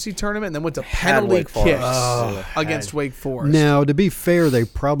round of the ACC tournament, and then went to penalty kicks against Wake Forest. Now, to be fair, they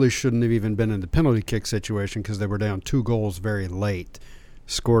probably shouldn't have even been in the penalty kick situation because they were down 2 goals very late.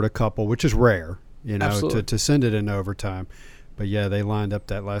 Scored a couple, which is rare, to send it in overtime. But, yeah, they lined up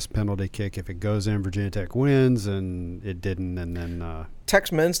that last penalty kick. If it goes in, Virginia Tech wins, and it didn't. And then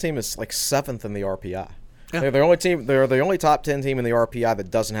Tech's men's team is like 7th in the RPI. Yeah. They're the only team. They're the only top 10 team in the RPI that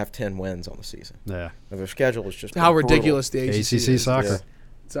doesn't have 10 wins on the season. Yeah, and their schedule is just how ridiculous the ACC is. Soccer.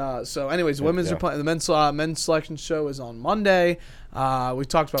 Yeah. So, anyways, women's are playing. The men's selection show is on Monday. We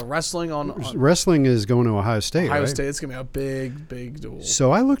talked about wrestling on wrestling is going to Ohio State. Ohio right? State. It's gonna be a big duel.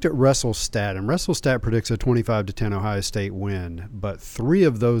 So I looked at WrestleStat, and WrestleStat predicts a 25-10 Ohio State win, but 3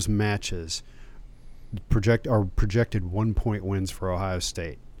 of those matches are projected 1-point wins for Ohio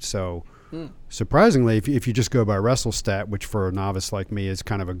State. So. Surprisingly, if you just go by WrestleStat, which for a novice like me is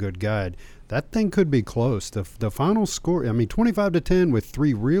kind of a good guide, that thing could be close. The final score, 25-10 with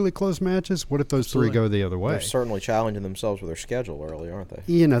 3 really close matches. What if those 3 go the other way? They're certainly challenging themselves with their schedule early, aren't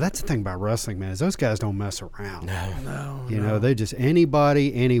they? That's the thing about wrestling, man, is those guys don't mess around. No. They just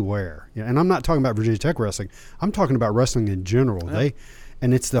anybody, anywhere. And I'm not talking about Virginia Tech wrestling. I'm talking about wrestling in general. Yeah.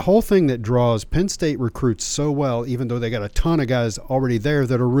 And it's the whole thing that draws Penn State recruits so well, even though they got a ton of guys already there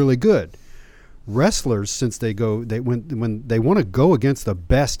that are really good. Wrestlers, since when they want to go against the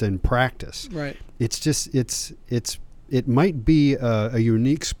best in practice, right? It's just it might be a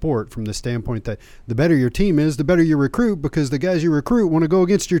unique sport from the standpoint that the better your team is, the better you recruit, because the guys you recruit want to go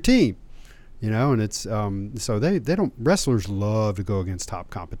against your team, and it's so they don't. Wrestlers love to go against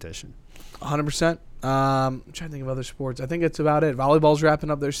top competition. 100%. I'm trying to think of other sports. I think it's about it. Volleyball's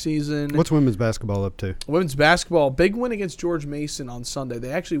wrapping up their season. What's women's basketball up to? Women's basketball, big win against George Mason on Sunday.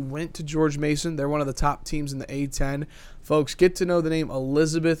 They actually went to George Mason. They're one of the top teams in the A-10. Folks, get to know the name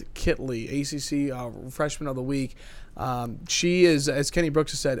Elizabeth Kitley, ACC Freshman of the Week. She is, as Kenny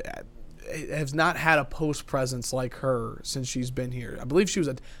Brooks has said, has not had a post presence like her since she's been here. I believe she was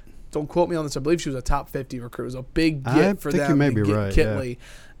don't quote me on this, I believe she was a top 50 recruit. It was a big get for them to get right, Kitley. Yeah.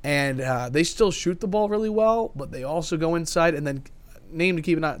 And they still shoot the ball really well, but they also go inside. And then, name to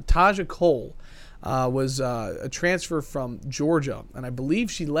keep an eye on, Taja Cole was a transfer from Georgia, and I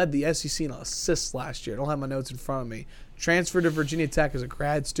believe she led the SEC in assists last year. I don't have my notes in front of me. Transferred to Virginia Tech as a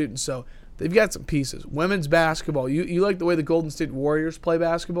grad student, so they've got some pieces. Women's basketball, you like the way the Golden State Warriors play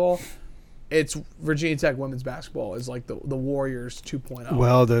basketball? It's Virginia Tech women's basketball is like the Warriors 2.0.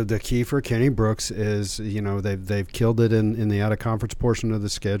 Well, the key for Kenny Brooks is, they've killed it in the out-of-conference portion of the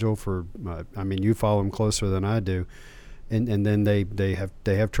schedule for, you follow them closer than I do. And then they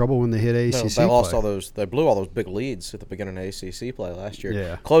have trouble when they hit ACC they lost play. They blew all those big leads at the beginning of ACC play last year.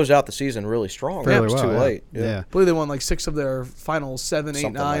 Yeah. Closed out the season really strong. Fairly It was well, too late. Yeah. I believe they won like 6 of their final 7,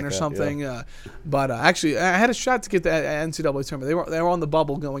 8, 9 or something. Yeah. But actually, I had a shot to get the NCAA tournament. They were on the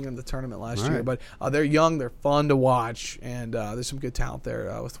bubble going into the tournament last year. But they're young, they're fun to watch, and there's some good talent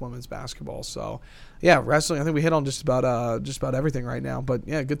there with women's basketball. So, yeah, wrestling. I think we hit on just about everything right now. But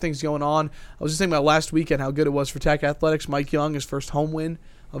yeah, good things going on. I was just thinking about last weekend how good it was for Tech athletics. Mike Young, his first home win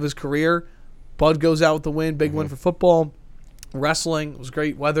of his career. Bud goes out with the win. Big win for football. Wrestling was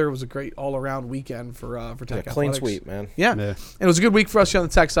great. Weather was a great all-around weekend for Tech athletics. Clean sweep, man. Yeah. And it was a good week for us here on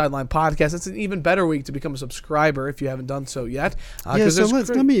the Tech Sideline podcast. It's an even better week to become a subscriber if you haven't done so yet. So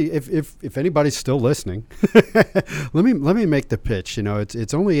let me, if anybody's still listening, let me make the pitch.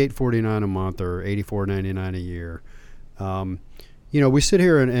 It's only $8.49 a month or $84.99 a year. we sit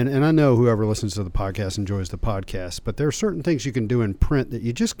here and I know whoever listens to the podcast enjoys the podcast, but there are certain things you can do in print that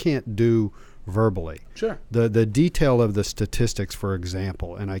you just can't do verbally. Sure. The detail of the statistics, for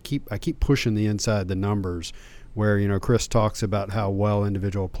example, and I keep pushing the inside the numbers where, Chris talks about how well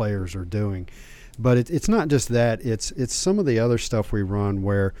individual players are doing. But it's not just that. It's some of the other stuff we run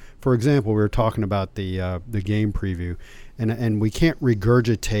where, for example, we were talking about the game preview, and we can't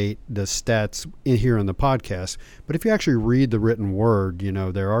regurgitate the stats in here on the podcast. But if you actually read the written word,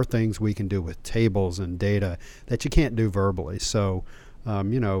 there are things we can do with tables and data that you can't do verbally. So, I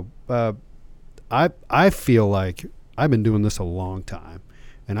feel like I've been doing this a long time,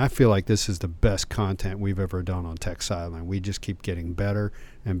 and I feel like this is the best content we've ever done on Tech Sideline. We just keep getting better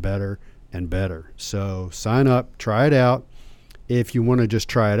and better and better. So sign up, try it out. If you want to just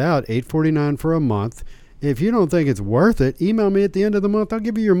try it out, $8.49 for a month. If you don't think it's worth it, email me at the end of the month. I'll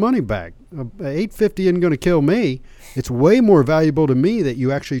give you your money back. $8.50 isn't going to kill me. It's way more valuable to me that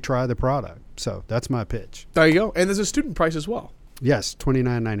you actually try the product. So that's my pitch. There you go. And there's a student price as well. Yes,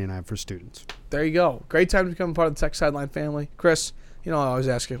 $29.99 for students. There you go. Great time to become part of the Tech Sideline family. Chris, I always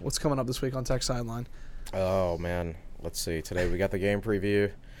ask you, what's coming up this week on Tech Sideline? Oh, man. Let's see. Today we got the game preview.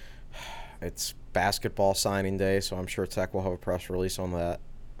 It's basketball signing day, so I'm sure Tech will have a press release on that,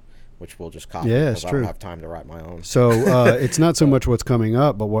 which we'll just copy. Yeah, it's true. I don't have time to write my own. So it's not so much what's coming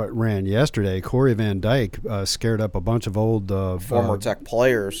up, but what ran yesterday. Corey Van Dyke scared up a bunch of old former Tech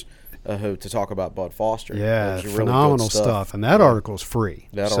players to talk about Bud Foster. Yeah, really phenomenal stuff. And that article's free.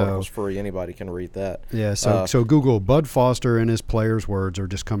 That article's free. Anybody can read that. Yeah, so Google Bud Foster and his players' words, or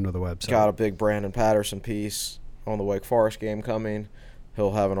just come to the website. Got a big Brandon Patterson piece on the Wake Forest game coming.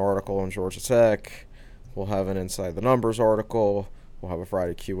 He'll have an article on Georgia Tech. We'll have an Inside the Numbers article. We'll have a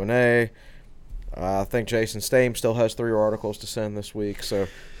Friday Q&A. I think Jason Stame still has 3 articles to send this week. So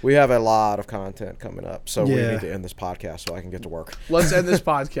we have a lot of content coming up. So we need to end this podcast so I can get to work. Let's end this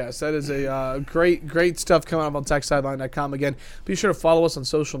podcast. That is a great stuff coming up on TechSideline.com. Again, be sure to follow us on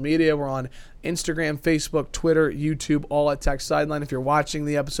social media. We're on Instagram, Facebook, Twitter, YouTube, all at Tech Sideline. If you're watching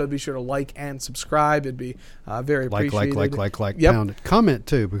the episode, be sure to like and subscribe. It'd be very appreciated. Like, yep. Pound it. Comment,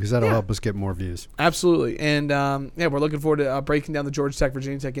 too, because that'll help us get more views. Absolutely. And, we're looking forward to breaking down the Georgia Tech,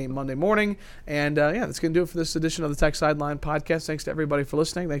 Virginia Tech game Monday morning. And, that's going to do it for this edition of the Tech Sideline podcast. Thanks to everybody for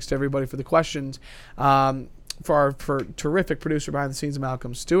listening. Thanks to everybody for the questions. For terrific producer behind the scenes,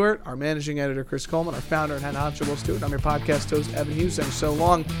 Malcolm Stewart, our managing editor, Chris Coleman, our founder and head honcho, Will Stewart. I'm your podcast host, Evan Hughes. Saying so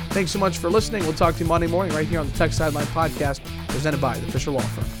long. Thanks so much for listening. We'll talk to you Monday morning right here on the Tech Sideline podcast, presented by the Fisher Law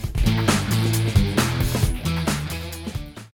Firm.